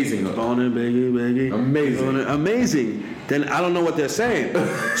hook. Bone and Biggie. Amazing. Then I don't know what they're saying.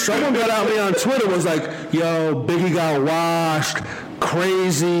 Someone got at me on Twitter, was like, yo, Biggie got washed.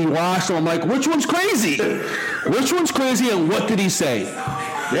 Crazy, washed. I'm like, which one's crazy? Which one's crazy and what did he say?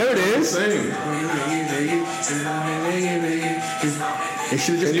 There it is. They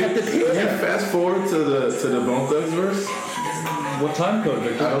should have just kept it here. Can you fast forward to the Bone Thugs verse? What time code,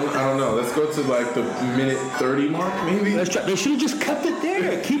 Victor? I don't know. Let's go to like the minute 30 mark, maybe. Let's try. They should have just kept it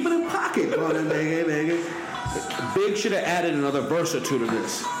there. Keep it in pocket. Go on, nigga. Big should have added another verse or two to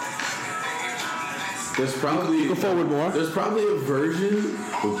this. There's probably Go forward more. There's probably a version.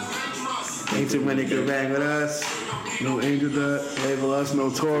 Ain't too many can bang with us. No angel that label us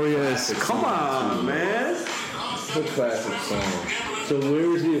notorious. Come on, man. It's a classic song. So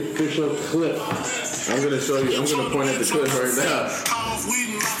where is the official clip? I'm gonna show you. I'm gonna point at the clip right now.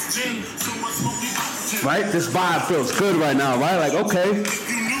 Right? This vibe feels good right now, right? Like, okay.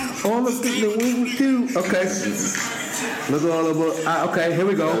 All the things that we would do. Okay. Look at all of it. Okay, here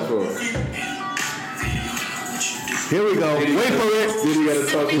we go. Here we go. Wait for it. Did you gotta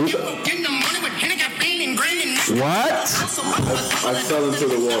talk to What? I fell into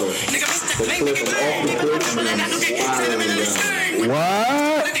the water. The cliff, I'm off the cliff and I'm spiraling down.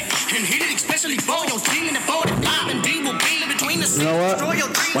 What? You know what?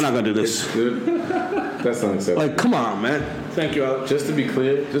 We're not gonna do this. Good. That's unacceptable. Like, come on, man. Thank you, Alex. Just to be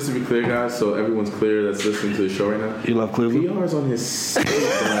clear, guys, so everyone's clear that's listening to the show right now. You love Cleveland? PR's on his stage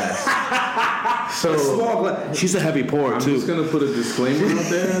glass. So she's a heavy pour I'm too. just gonna put a disclaimer out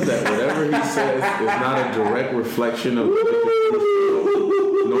there that whatever he says is not a direct reflection of nor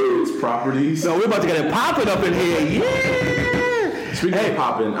its properties. So we're about to get it popping up in here. Yeah. Speaking of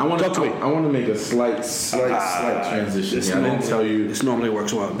popping, I want to make a slight transition. Here. I didn't tell you. This normally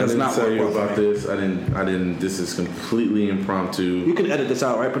works well. I didn't tell you about this. I didn't. This is completely impromptu. You can edit this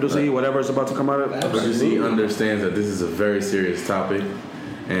out, right, producer? Whatever is about to come out of it. Producer understands that this is a very serious topic,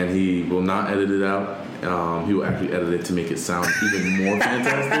 and he will not edit it out. He will actually edit it to make it sound even more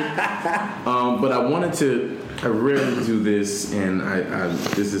fantastic. But I rarely do this, and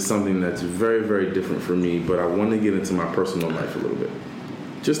this is something that's very, very different for me, but I want to get into my personal life a little bit.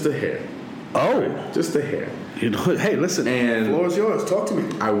 Just a hair. Oh. Right? Just a hair. You know, hey, listen, and the floor is yours. Talk to me.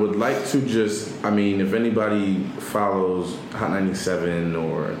 I would like to if anybody follows Hot 97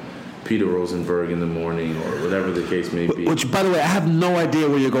 or Peter Rosenberg in the morning or whatever the case may be. Which, by the way, I have no idea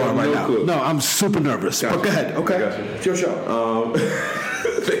where you're going right now. Clue. No, I'm super nervous. Gotcha. But go ahead. Okay. Gotcha. It's your show.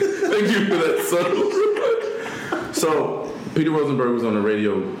 Thank you for that. So, Peter Rosenberg was on the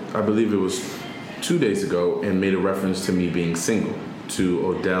radio, I believe it was 2 days ago, and made a reference to me being single, to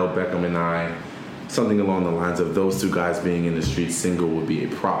Odell Beckham and I, something along the lines of those two guys being in the streets single would be a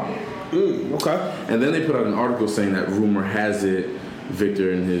problem. Okay. And then they put out an article saying that rumor has it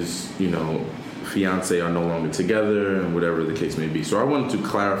Victor and his, fiance are no longer together and whatever the case may be. So I wanted to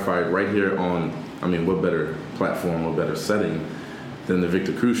clarify right here on, what better platform or better setting than the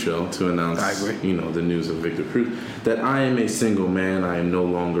Victor Cruz Show to announce, the news of Victor Cruz, that I am a single man. I am no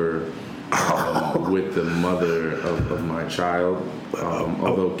longer with the mother of my child,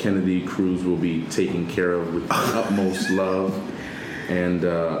 although Kennedy Cruz will be taken care of with the utmost love. And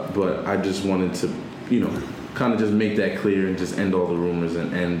but I just wanted to, kind of just make that clear and just end all the rumors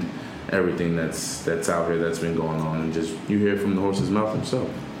and end everything that's out here that's been going on, and just you hear from the horse's mouth himself.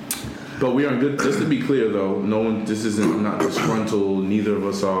 But we are good. Just to be clear, though, no one. This isn't. I'm not disgruntled. Neither of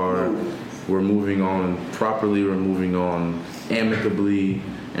us are. We're moving on properly. We're moving on amicably,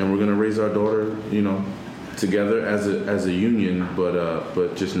 and we're gonna raise our daughter, together as a union,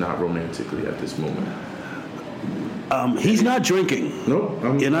 but just not romantically at this moment. He's not drinking. Nope.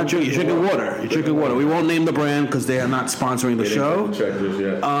 You're not drinking. You're drinking water. You're drinking water. We won't name the brand because they are not sponsoring the show.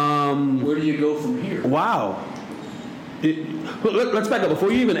 Where do you go from here? Wow. Let's back up.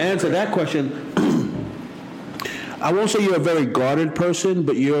 Before you even answer that question, I won't say you're a very guarded person,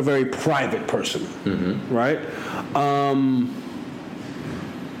 but you're a very private person, right?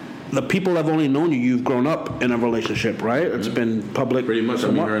 The people have only known you. You've grown up in a relationship, right? It's been public. Pretty much.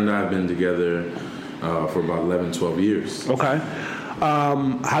 Her and I have been together for about 11, 12 years. Okay.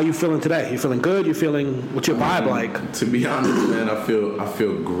 How you feeling today? You feeling good? You feeling? What's your vibe like? To be honest, man, I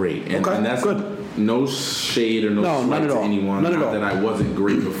feel great, and that's good. No shade or no slight to anyone. None at all. That I wasn't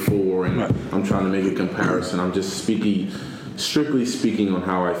great before, and I'm trying to make a comparison. I'm just strictly speaking on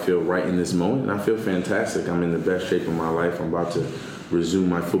how I feel right in this moment, and I feel fantastic. I'm in the best shape of my life. I'm about to resume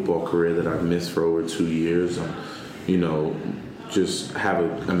my football career that I've missed for over 2 years. Just have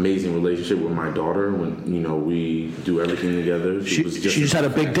an amazing relationship with my daughter. When we do everything together. She just had a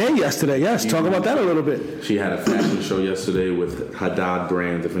big day yesterday. Yes, talk about that a little bit. She had a fashion show yesterday with Haddad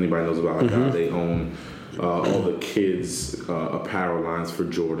Brands. If anybody knows about Haddad, they own all the kids' apparel lines for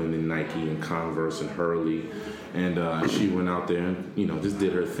Jordan and Nike and Converse and Hurley. And she went out there and just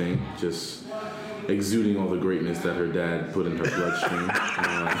did her thing, just exuding all the greatness that her dad put in her bloodstream.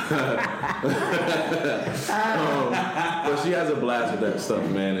 But she has a blast with that stuff,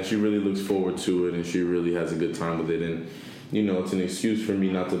 man, and she really looks forward to it, and she really has a good time with it. And it's an excuse for me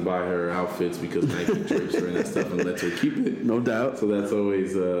not to buy her outfits because Nike drapes her and that stuff and lets her keep it. No doubt. So that's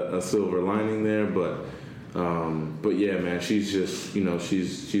always a silver lining there. But yeah, man, she's just,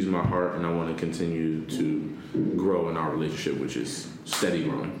 she's my heart, and I want to continue to grow in our relationship, which is steady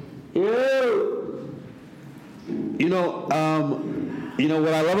growing.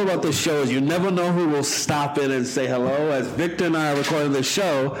 What I love about this show is you never know who will stop in and say hello. As Victor and I are recording this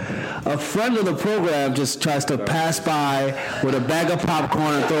show, a friend of the program just tries to pass by with a bag of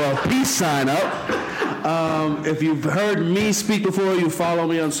popcorn and throw a peace sign up. If you've heard me speak before, you follow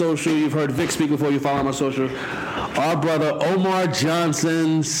me on social. You've heard Vic speak before, you follow him on social. Our brother Omar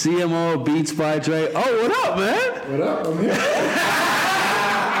Johnson, CMO Beats by Dre. Oh, what up, man? What up? I'm here.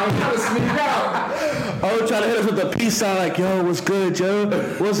 I'm trying to sneak out. Oh, trying to hit us with the peace sign like, yo, what's good, Joe?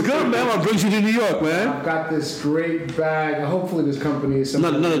 What's good, man? What brings you to New York, man? I've got this great bag. Hopefully this company is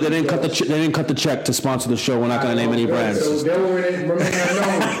something. No, they didn't cut the they didn't cut the check to sponsor the show. We're not going to name any brands. So they will remain unknown.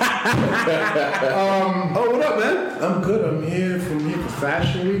 Oh, what up, man? I'm good. I'm here for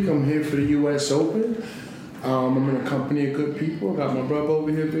Fashion Week. I'm here for the U.S. Open. I'm in a company of good people. I got my brother over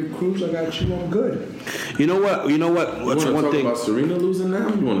here, Big Cruz. I got you. I'm good. You know what? What's you one talk thing? About Serena losing now?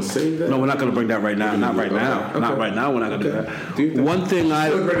 You want to save that? No, we're not going to bring that right now. Not right now. Okay. Not right now. We're not going to do that. One thing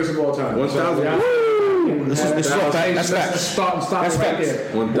The greatest of all time. 1,000. That's facts. Stop That's right facts.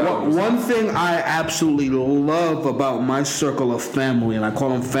 there. 1,000. One thing I absolutely love about my circle of family, and I call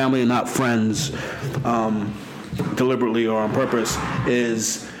them family and not friends, deliberately or on purpose,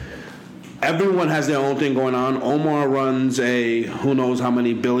 is everyone has their own thing going on. Omar runs a who knows how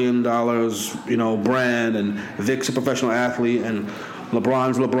many $1 billion, brand, and Vic's a professional athlete, and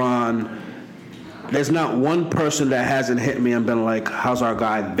LeBron's LeBron. There's not one person that hasn't hit me and been like, how's our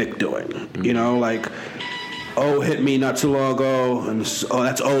guy Vic doing? Mm-hmm. O hit me not too long ago, and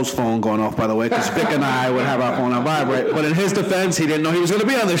that's O's phone going off, by the way, because Vic and I would have our phone on vibrate. But in his defense, he didn't know he was going to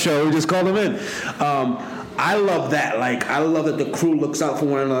be on the show. We just called him in. I love that. I love that the crew looks out for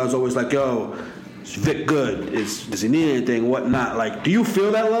one another. It's always like, yo, is Vic good? Does he need anything? Whatnot? Do you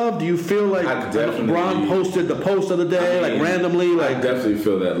feel that love? Do you feel like LeBron posted the post of the day, randomly? I definitely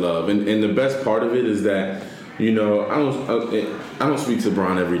feel that love. And the best part of it is that, I don't speak to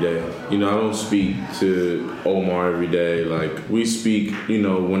LeBron every day. I don't speak to Omar every day. We speak,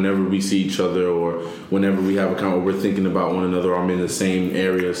 whenever we see each other or whenever we have a conversation, we're thinking about one another. I'm in the same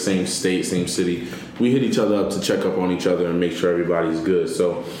area, same state, same city. We hit each other up to check up on each other and make sure everybody's good.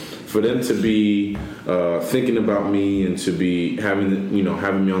 So for them to be thinking about me and to be having me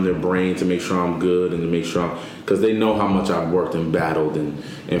on their brain to make sure I'm good and to make sure because they know how much I've worked and battled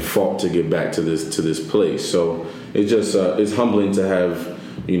and fought to get back to this place. So it just it's humbling to have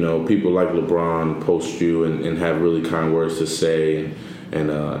people like LeBron post you and have really kind words to say and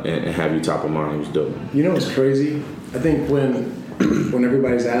have you top of mind. It was dope. What's crazy? I think when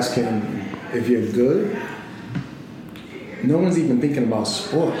everybody's asking if you're good, no one's even thinking about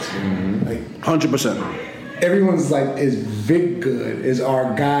sports. Mm-hmm. 100%. Everyone's like, is Vic good? Is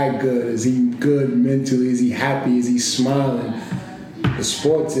our guy good? Is he good mentally? Is he happy? Is he smiling? The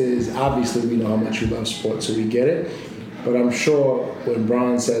sports is, obviously we know how much you love sports, so we get it. But I'm sure when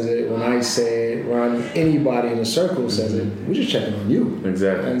Bron says it, when I say it, Ron, anybody in the circle says it, we're just checking on you.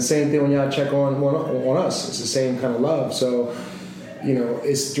 Exactly. And same thing when y'all check on us. It's the same kind of love. So,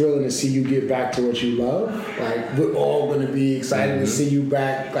 it's thrilling to see you get back to what you love. We're all going to be excited to see you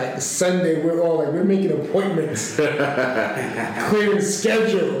back. Sunday, we're making appointments, clearing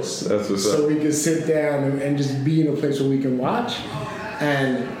schedules. That's what's so up. we can sit down and just be in a place where we can watch.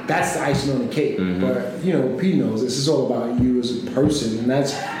 And that's the icing on the cake. Mm-hmm. But, P knows this is all about you as a person. And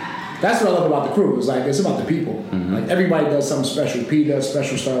that's what I love about the crew. It's about the people. Mm-hmm. Everybody does something special. P does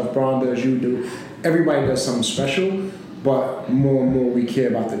special stuff. Bron does, you do. Everybody does something special. But more and more we care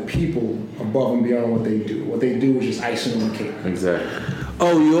about the people above and beyond what they do. What they do is just icing on the cake. Exactly.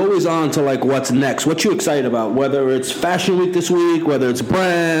 Oh, you're always on to what's next. What you excited about? Whether it's Fashion Week this week, whether it's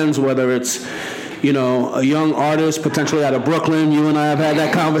brands, whether it's, a young artist potentially out of Brooklyn. You and I have had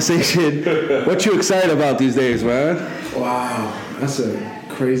that conversation. What you excited about these days, man? Wow, that's a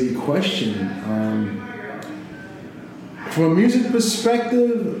crazy question. From a music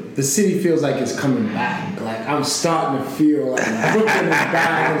perspective, the city feels like it's coming back. I'm starting to feel like Brooklyn is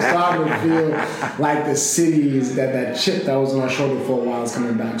back. I'm starting to feel like the city is that chip that was on our shoulder for a while is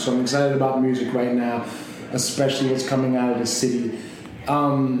coming back. So I'm excited about music right now, especially what's coming out of the city.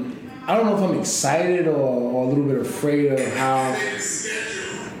 I don't know if I'm excited or a little bit afraid of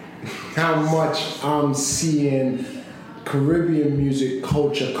how much I'm seeing Caribbean music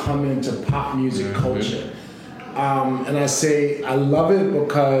culture come into pop music culture. And I say I love it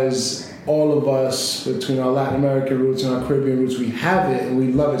because all of us, between our Latin American roots and our Caribbean roots, we have it and we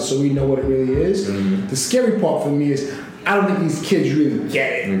love it, so we know what it really is. Mm-hmm. The scary part for me is I don't think these kids really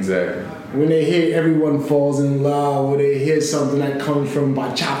get it. Exactly. When they hear Everyone Falls in Love, or they hear something that comes from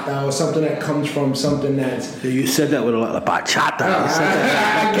bachata, or something that comes from something that's... You said that with a lot of bachata.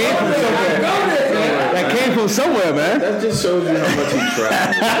 That came from somewhere, man. That just shows you how much he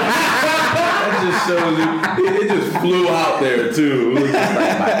tried. That just shows you. It just flew out there too. It was just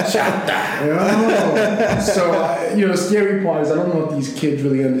like bachata. So, the scary part is I don't know if these kids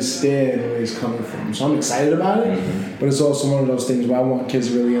really understand where it's coming from. So I'm excited about it, but it's also one of those things where I want kids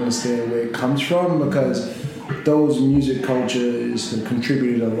to really understand where it comes from, because those music cultures have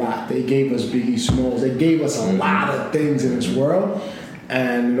contributed a lot. They gave us Biggie Smalls. They gave us a lot of things in this world,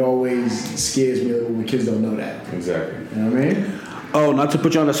 and it always scares me a little when kids don't know that. Exactly. You know what I mean? Oh, not to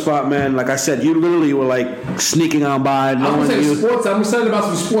put you on the spot, man. Like I said, you literally were like sneaking on by. I'm sports. I'm excited about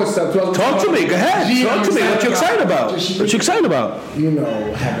some sports stuff. Talk to me. Go ahead. Talk to me. What you excited about? What you excited about?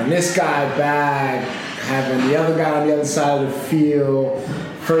 Having this guy back, having the other guy on the other side of the field,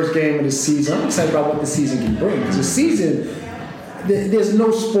 first game of the season. I'm excited about what the season can bring. Because the season, there's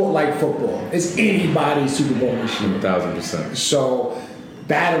no sport like football. It's anybody's Super Bowl this year. 1,000%. So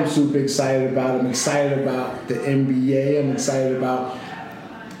that I'm super excited about. I'm excited about the NBA. I'm excited about,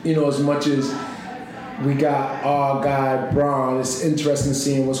 as much as we got our guy Bron, it's interesting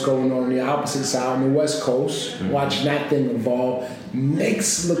seeing what's going on the opposite side on the West Coast, watching that thing evolve.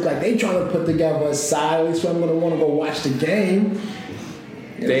 Knicks look like they trying to put together a side, at least I'm going to want to go watch the game.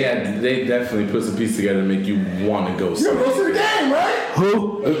 They definitely put some pieces together to make you want to go see. You're going to go see the game, right?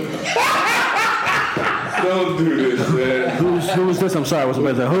 Who? Don't do this, man. Who was this? I'm sorry. What's the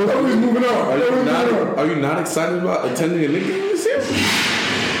matter? Who? We're moving on. Are you not excited about attending a Knicks game this year?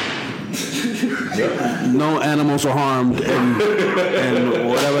 No animals are harmed, and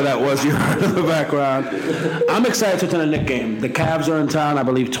whatever that was you heard in the background. I'm excited to attend a Knicks game. The Cavs are in town, I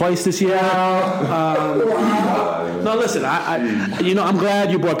believe, twice this year. No, listen, I'm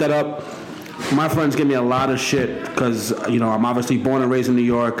glad you brought that up. My friends give me a lot of shit because, I'm obviously born and raised in New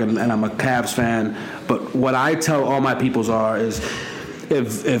York and I'm a Cavs fan. But what I tell all my peoples is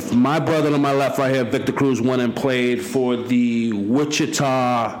if my brother on my left right here, Victor Cruz, went and played for the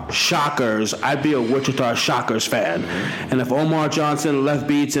Wichita Shockers, I'd be a Wichita Shockers fan. And if Omar Johnson left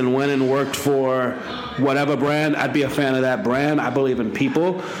Beats and went and worked for whatever brand, I'd be a fan of that brand. I believe in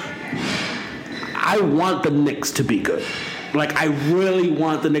people. I want the Knicks to be good. Like, I really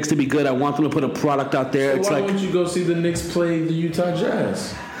want the Knicks to be good. I want them to put a product out there. So why don't you go see the Knicks play the Utah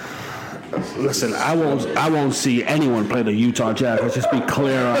Jazz? Listen, I won't see anyone play the Utah Jazz. Let's just be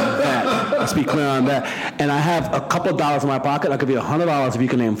clear on that. And I have a couple dollars in my pocket. I'll give you $100 if you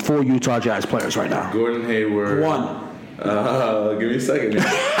can name 4 Utah Jazz players right now. Gordon Hayward. 1. Give me a second.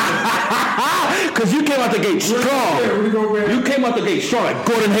 Because you came out the gate strong. You came out the gate strong. Like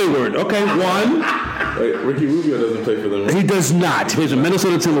Gordon Hayward. Okay, 1. Wait, Ricky Rubio doesn't play for them. Right? He does not. He's a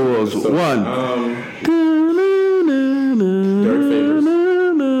Minnesota Timberwolves. So, 1. Derek Favors.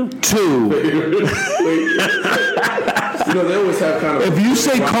 2. They always have kind of. If you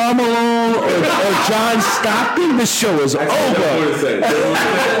say Carmelo or John Stockton, the show is over.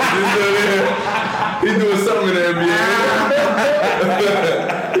 He's doing something in the NBA.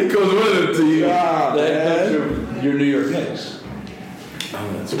 He goes with it to you. Your New York Knicks.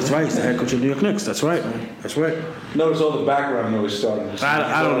 That's right. He's the head coach of New York Knicks. That's right. Notice all the background noise starting.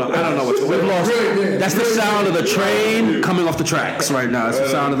 I don't know what's we've lost. That's the sound of the train coming off the tracks right now. It's the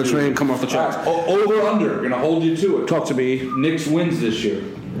sound of the train coming off the tracks. Over under. Gonna hold you to it. Talk to me. Knicks wins this year.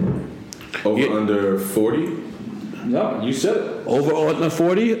 Under 40? No, you said it. Over or under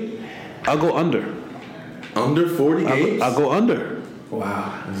 40? I'll go under. Under 40 games? I'll go under.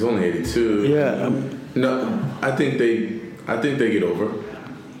 Wow. It's only 82. Yeah. No, I think they get over.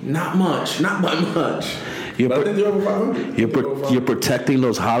 Not much. Not by much. But I think they're over 500. You're protecting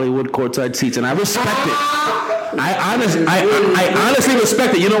those Hollywood courtside seats, and I respect it. I honestly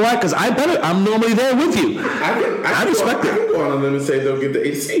respect it. You know why? Because I'm normally there with you. I respect it. I can go on them and say they'll get the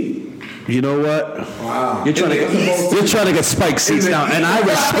AC. You know what? Wow. You're trying to get spike seats now, and I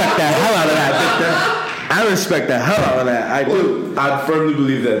respect the hell out of that, Victor. I respect the hell out of that. I do. I firmly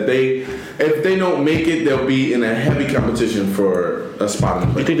believe that if they don't make it, they'll be in a heavy competition for a spot in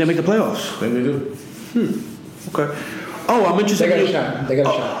the playoffs. You think they make the playoffs? I think they do. Okay. Oh, I'm interested. They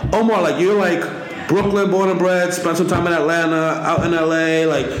got a shot. Omar, like you're like Brooklyn, born and bred, spent some time in Atlanta, out in LA.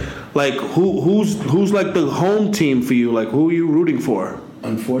 Like who's like the home team for you? Like who are you rooting for?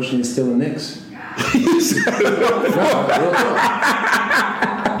 Unfortunately, it's still the Knicks.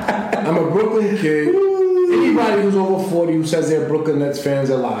 I'm a Brooklyn kid. Anybody who's over 40 who says they're Brooklyn Nets fans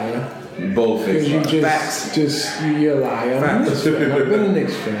are a liar. Both Because you Facts. you're lying. I'm a Knicks fan. I've been a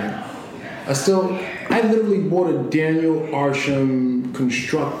Knicks fan. I literally bought a Daniel Arsham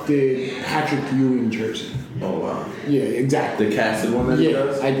constructed Patrick Ewing jersey. Oh wow. Yeah, exactly. The casted one that he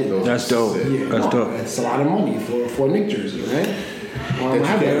does? I did. Those That's are dope. sick. Yeah, That's dope. That's a lot of money for a Knick jersey, right? I you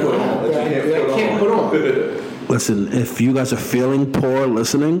can't put on. That you can't put on. Listen, if you guys are feeling poor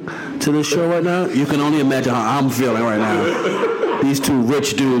listening to this show right now, you can only imagine how I'm feeling right now. These two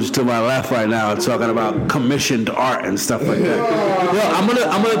rich dudes to my left right now talking about commissioned art and stuff like that. Well, I'm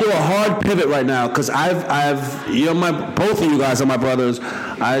gonna do a hard pivot right now because both of you guys are my brothers. You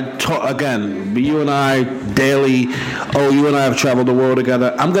and I daily. Oh, you and I have traveled the world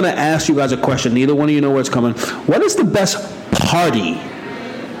together. I'm gonna ask you guys a question. Neither one of you know where it's coming. What is the best party?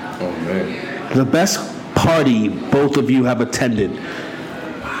 Oh man. The best party both of you have attended.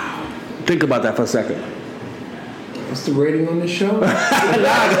 Think about that for a second. What's the rating on this show?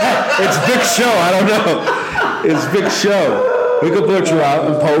 It's Big Show. I don't know. It's Big Show. We could put you out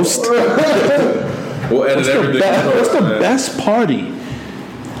and post. We'll edit everything. What's the best party?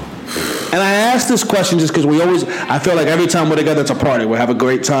 And I ask this question just because I feel like every time we're together, it's a party. We have a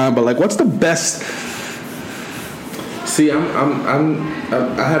great time. But like, what's the best? See, I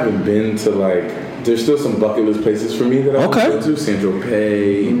haven't been to like. There's still some bucket list places for me that I want to go to. San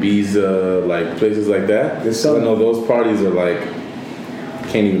Tropez, Ibiza, like places like that. I know those parties are like,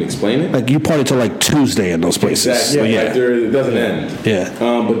 can't even explain it. Like you party till like Tuesday in those places. Exactly. Yeah. Like it doesn't end. Yeah.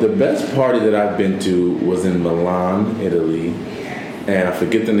 But the best party that I've been to was in Milan, Italy, and I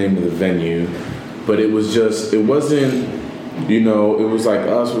forget the name of the venue, but it wasn't, it was like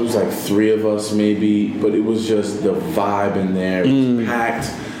us. It was like 3 of us maybe, but it was just the vibe in there. It was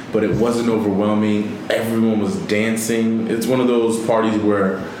packed. But it wasn't overwhelming. Everyone was dancing. It's one of those parties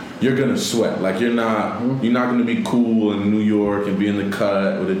where you're gonna sweat. Like you're not gonna be cool in New York and be in the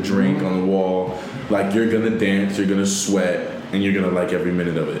cut with a drink on the wall. Like you're gonna dance, you're gonna sweat, and you're gonna like every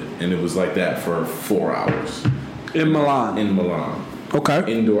minute of it. And it was like that for 4 hours. In Milan. Okay.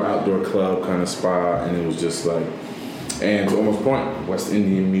 Indoor, outdoor club kind of spot, and it was just like, and to almost point, West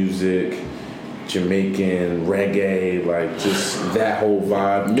Indian music, Jamaican, reggae, like just that whole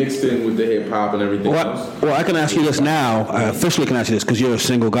vibe mixed in with the hip hop and everything else. Well, I can ask you this now. I officially can ask you this because you're a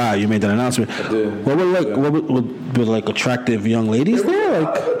single guy. You made that announcement. I did. What were like attractive young ladies there?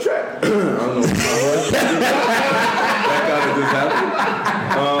 Like, I don't know. That kind of just happened.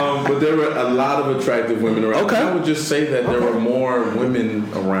 But there were a lot of attractive women around. Okay. I would just say that there were more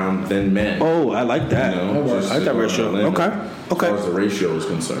women around than men. oh, I like that. I like that ratio. Okay. As far as the ratio is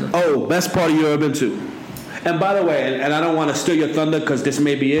concerned. Oh, best party you ever been to? And by the way, and I don't want to steal your thunder because this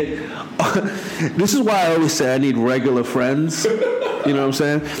may be it. This is why I always say I need regular friends. You know what I'm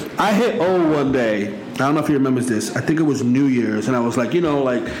saying? I hit one day. I don't know if you remember this. I think it was New Year's, and I was like, you're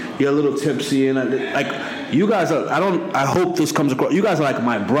a little tipsy, and you guys are. I hope this comes across. You guys are like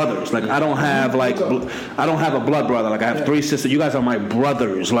my brothers. Like I don't have a blood brother. Like I have 3 sisters. You guys are my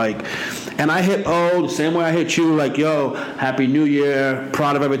brothers. Like, and I hit the same way I hit you. Like, yo, Happy New Year.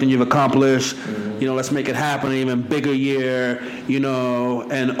 Proud of everything you've accomplished. Let's make it happen. Even bigger year.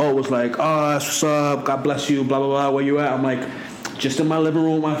 And was like, oh, that's what's up. God bless you. Blah blah blah. Where you at? I'm like, just in my living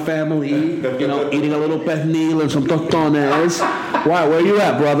room with my family, eating a little pernil and some tostones. Why? Where you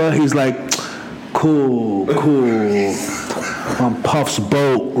at, brother? He's like, cool. On Puff's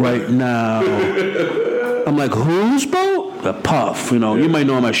boat right now. I'm like, whose boat? The Puff. You might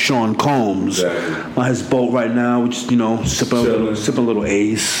know him as Sean Combs. Exactly. On his boat right now, we just sipping a little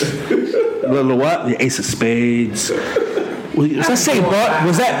Ace. A little what? The Ace of Spades. Was that St. Bart?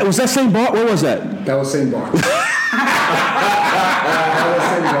 Was that St. Bart? What was that? That was St. Bart.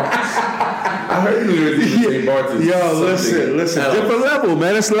 I heard New Year's Eve St. Bart's is Yo, listen. else. Different level,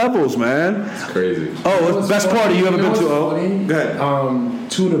 man. It's levels, man. It's crazy. Oh, what's the best party you ever been to? Funny? Go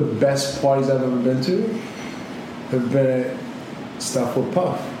ahead. 2 of the best parties I've ever been to have been stuff with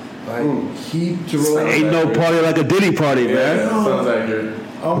Puff. Like he threw. Ain't no party like a Diddy party, Yeah, man. sounds accurate.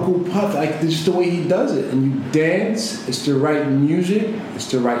 Uncle Puff, like just the way he does it, and you dance. It's the right music.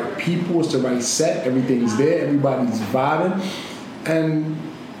 It's the right people. It's the right set. Everything's there. Everybody's vibing, and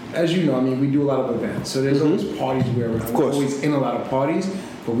as you know, we do a lot of events, so there's always parties where we're always in a lot of parties,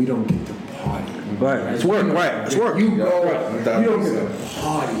 but we don't get to party. Right. It's work. Right. It's work. You go. You don't get to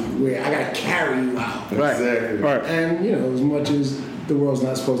party where I gotta carry you out. Right. Exactly. Right. And as much as the world's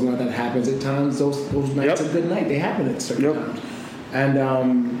not supposed to know that happens at times, those nights are good night. They happen at certain times. And I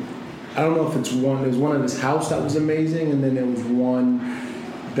don't know if it's one. There was one at his house that was amazing, and then there was one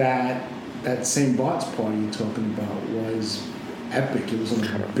that St. Bart's party you're talking about was epic. It was on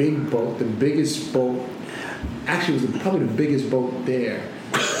a big boat, the biggest boat. Actually, it was probably the biggest boat there.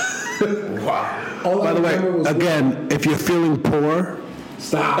 Wow. All I By the way, remember was again, if you're feeling poor,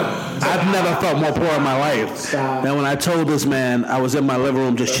 stop. I've never felt more poor in my life. Stop. Than when I told this man I was in my living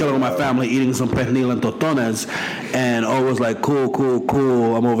room just chilling with my family eating some pernil and totones, and O was like,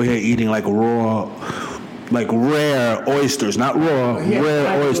 cool. I'm over here eating like rare oysters, not raw,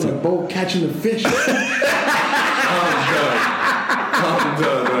 rare oysters. Boat catching the fish. I'm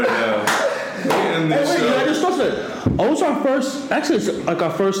done right now. I just thought that. O's our first, actually, it's like our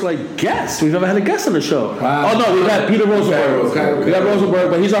first guest. We've never had a guest on the show. Wow. Oh no, we've had Peter Rosenberg. Okay. We got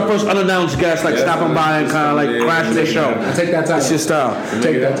Rosenberg, but he's our first unannounced guest, stopping by and kind of crashing the show. I take that time. It's your style.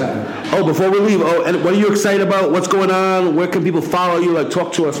 Take that time. Oh, before we leave, and what are you excited about? What's going on? Where can people follow you?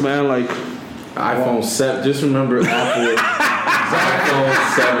 Talk to us, man. iPhone 7. Just remember Apple. iPhone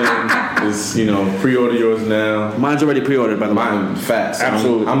 7 is, pre-order yours now. Mine's already pre-ordered, by the way. Mine fast.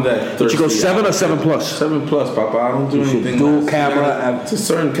 Absolutely. I'm that thirsty. Did you go 7 or 7 plus? 7 plus, Papa. I don't do anything. Dual less. camera. It's a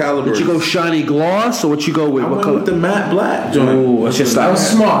certain caliber. Did you go shiny gloss or what you go with? I What went color? with the matte black joint. Ooh, that's your style. That was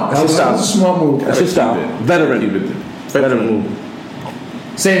smart. That was a smart move. That's your style. Veteran. Keep it veteran move.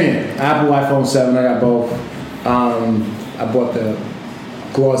 Same here. Apple iPhone 7. I got both. I bought the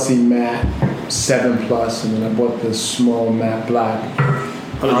glossy matte 7 plus, and then I bought the small matte black.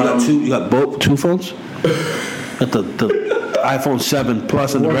 Oh, you got two. You got both 2 phones. Got the iPhone 7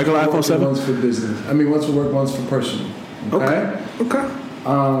 Plus and the regular iPhone 7. One's for business. One's for work, one's for personal. Okay.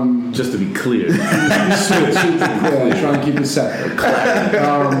 Just to be clear. Trying to keep it separate.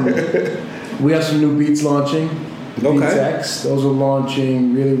 We have some new beats launching. Beats X. Those are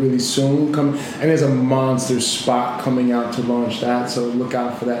launching really, really soon. And there's a monster spot coming out to launch that, so look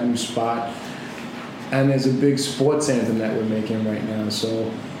out for that new spot. And there's a big sports anthem that we're making right now. So,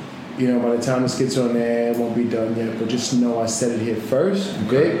 by the time this gets on there, it won't be done yet. But just know I said it here first.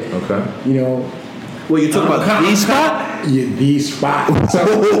 Okay. Okay. Well, you're talking about the spot? Yeah, the spot. So, I'm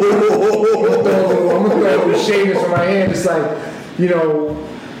gonna throw a little shaders from my hand. It's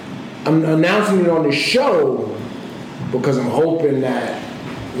I'm announcing it on the show because I'm hoping that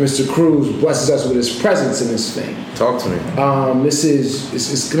Mr. Cruz blesses us with his presence in this thing. Talk to me.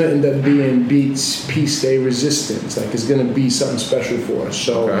 It's gonna end up being Beats Peace Day Resistance. It's gonna be something special for us.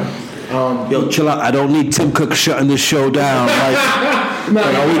 So, yo, chill out. I don't need Tim Cook shutting this show down.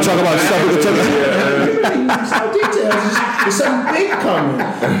 Are we talking about stuff we can talk about? Details. There's something big coming,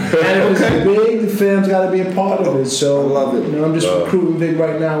 and if it's big, the fam's got to be a part of it. So, I love it. I'm just recruiting big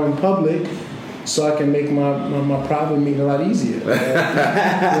right now in public, so I can make my private meeting a lot easier.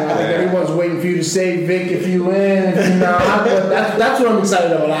 Everyone's waiting for you to say, Vic, if you in, if you not. But that's what I'm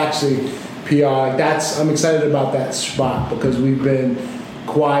excited about, actually, PR. I'm excited about that spot because we've been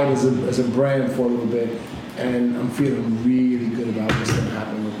quiet as a brand for a little bit, and I'm feeling really good about what's going to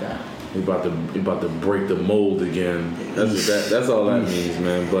happen with that. You're about to break the mold again. That's all that means,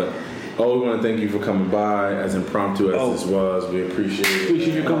 man. But we want to thank you for coming by, as impromptu as this was. We appreciate it.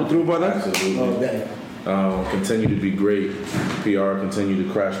 Appreciate you coming through, brother. Absolutely. Continue to be great. PR, continue to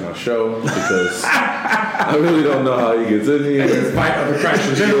crash my show because I really don't know how he gets in here. Despite other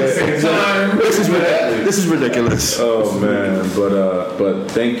crashes at the same time. This is ridiculous. Oh man, but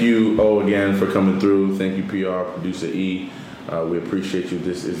thank you again for coming through. Thank you, PR producer E. We appreciate you.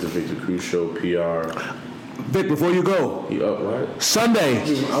 This is the Victor Cruz Show, PR. Vic, before you go, what? Sunday.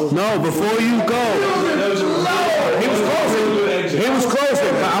 No, before you go. He was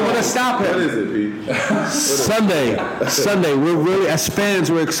closing. I'm gonna stop him. What is it, Pete? Sunday. We're really, as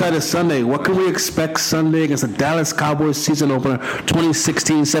fans, we're excited. Sunday. What can we expect Sunday against the Dallas Cowboys season opener,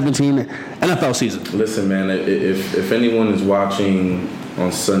 2016-17 NFL season? Listen, man. If anyone is watching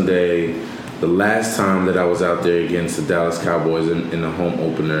on Sunday, the last time that I was out there against the Dallas Cowboys in the home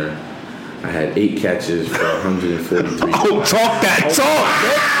opener, I had 8 catches for 143. Oh, talk that talk,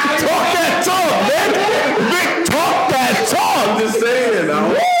 man. Talk that talk, man. Vic, talk that talk. I'm just saying.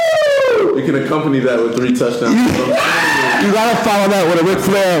 We can accompany that with 3 touchdowns. You gotta follow that with a Ric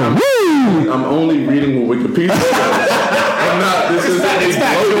Flair. Woo! I'm only reading what Wikipedia says. I'm not. This is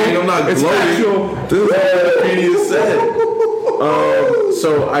gloating. I'm not gloating. This is what Wikipedia said.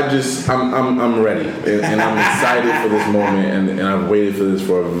 So I'm ready, and I'm excited for this moment, and I've waited for this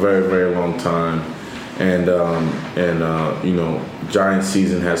for a very, very long time, and Giants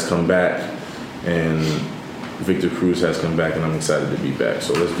season has come back, and Victor Cruz has come back, and I'm excited to be back.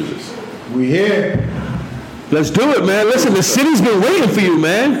 So let's do this. We here. Let's do it, man. Listen, the city's been waiting for you,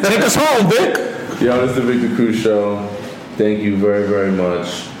 man. Take us home, Vic. Yo, this is the Victor Cruz Show. Thank you very, very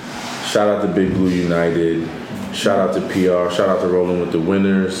much. Shout out to Big Blue United. Shout out to PR. Shout out to Rolling with the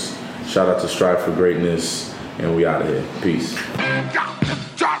Winners. Shout out to Strive for Greatness. And we out of here. Peace.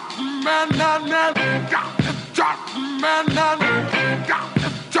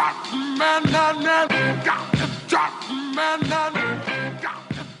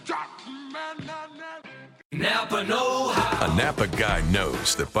 Napa know-how. A Napa guy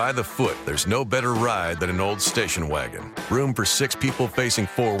knows that by the foot, there's no better ride than an old station wagon. Room for 6 people facing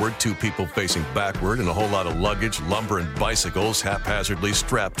forward, 2 people facing backward, and a whole lot of luggage, lumber, and bicycles haphazardly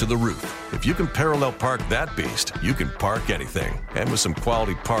strapped to the roof. If you can parallel park that beast, you can park anything. And with some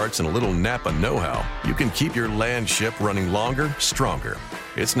quality parts and a little Napa know-how, you can keep your land ship running longer, stronger.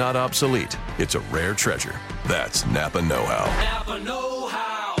 It's not obsolete. It's a rare treasure. That's Napa know-how. Napa know-how.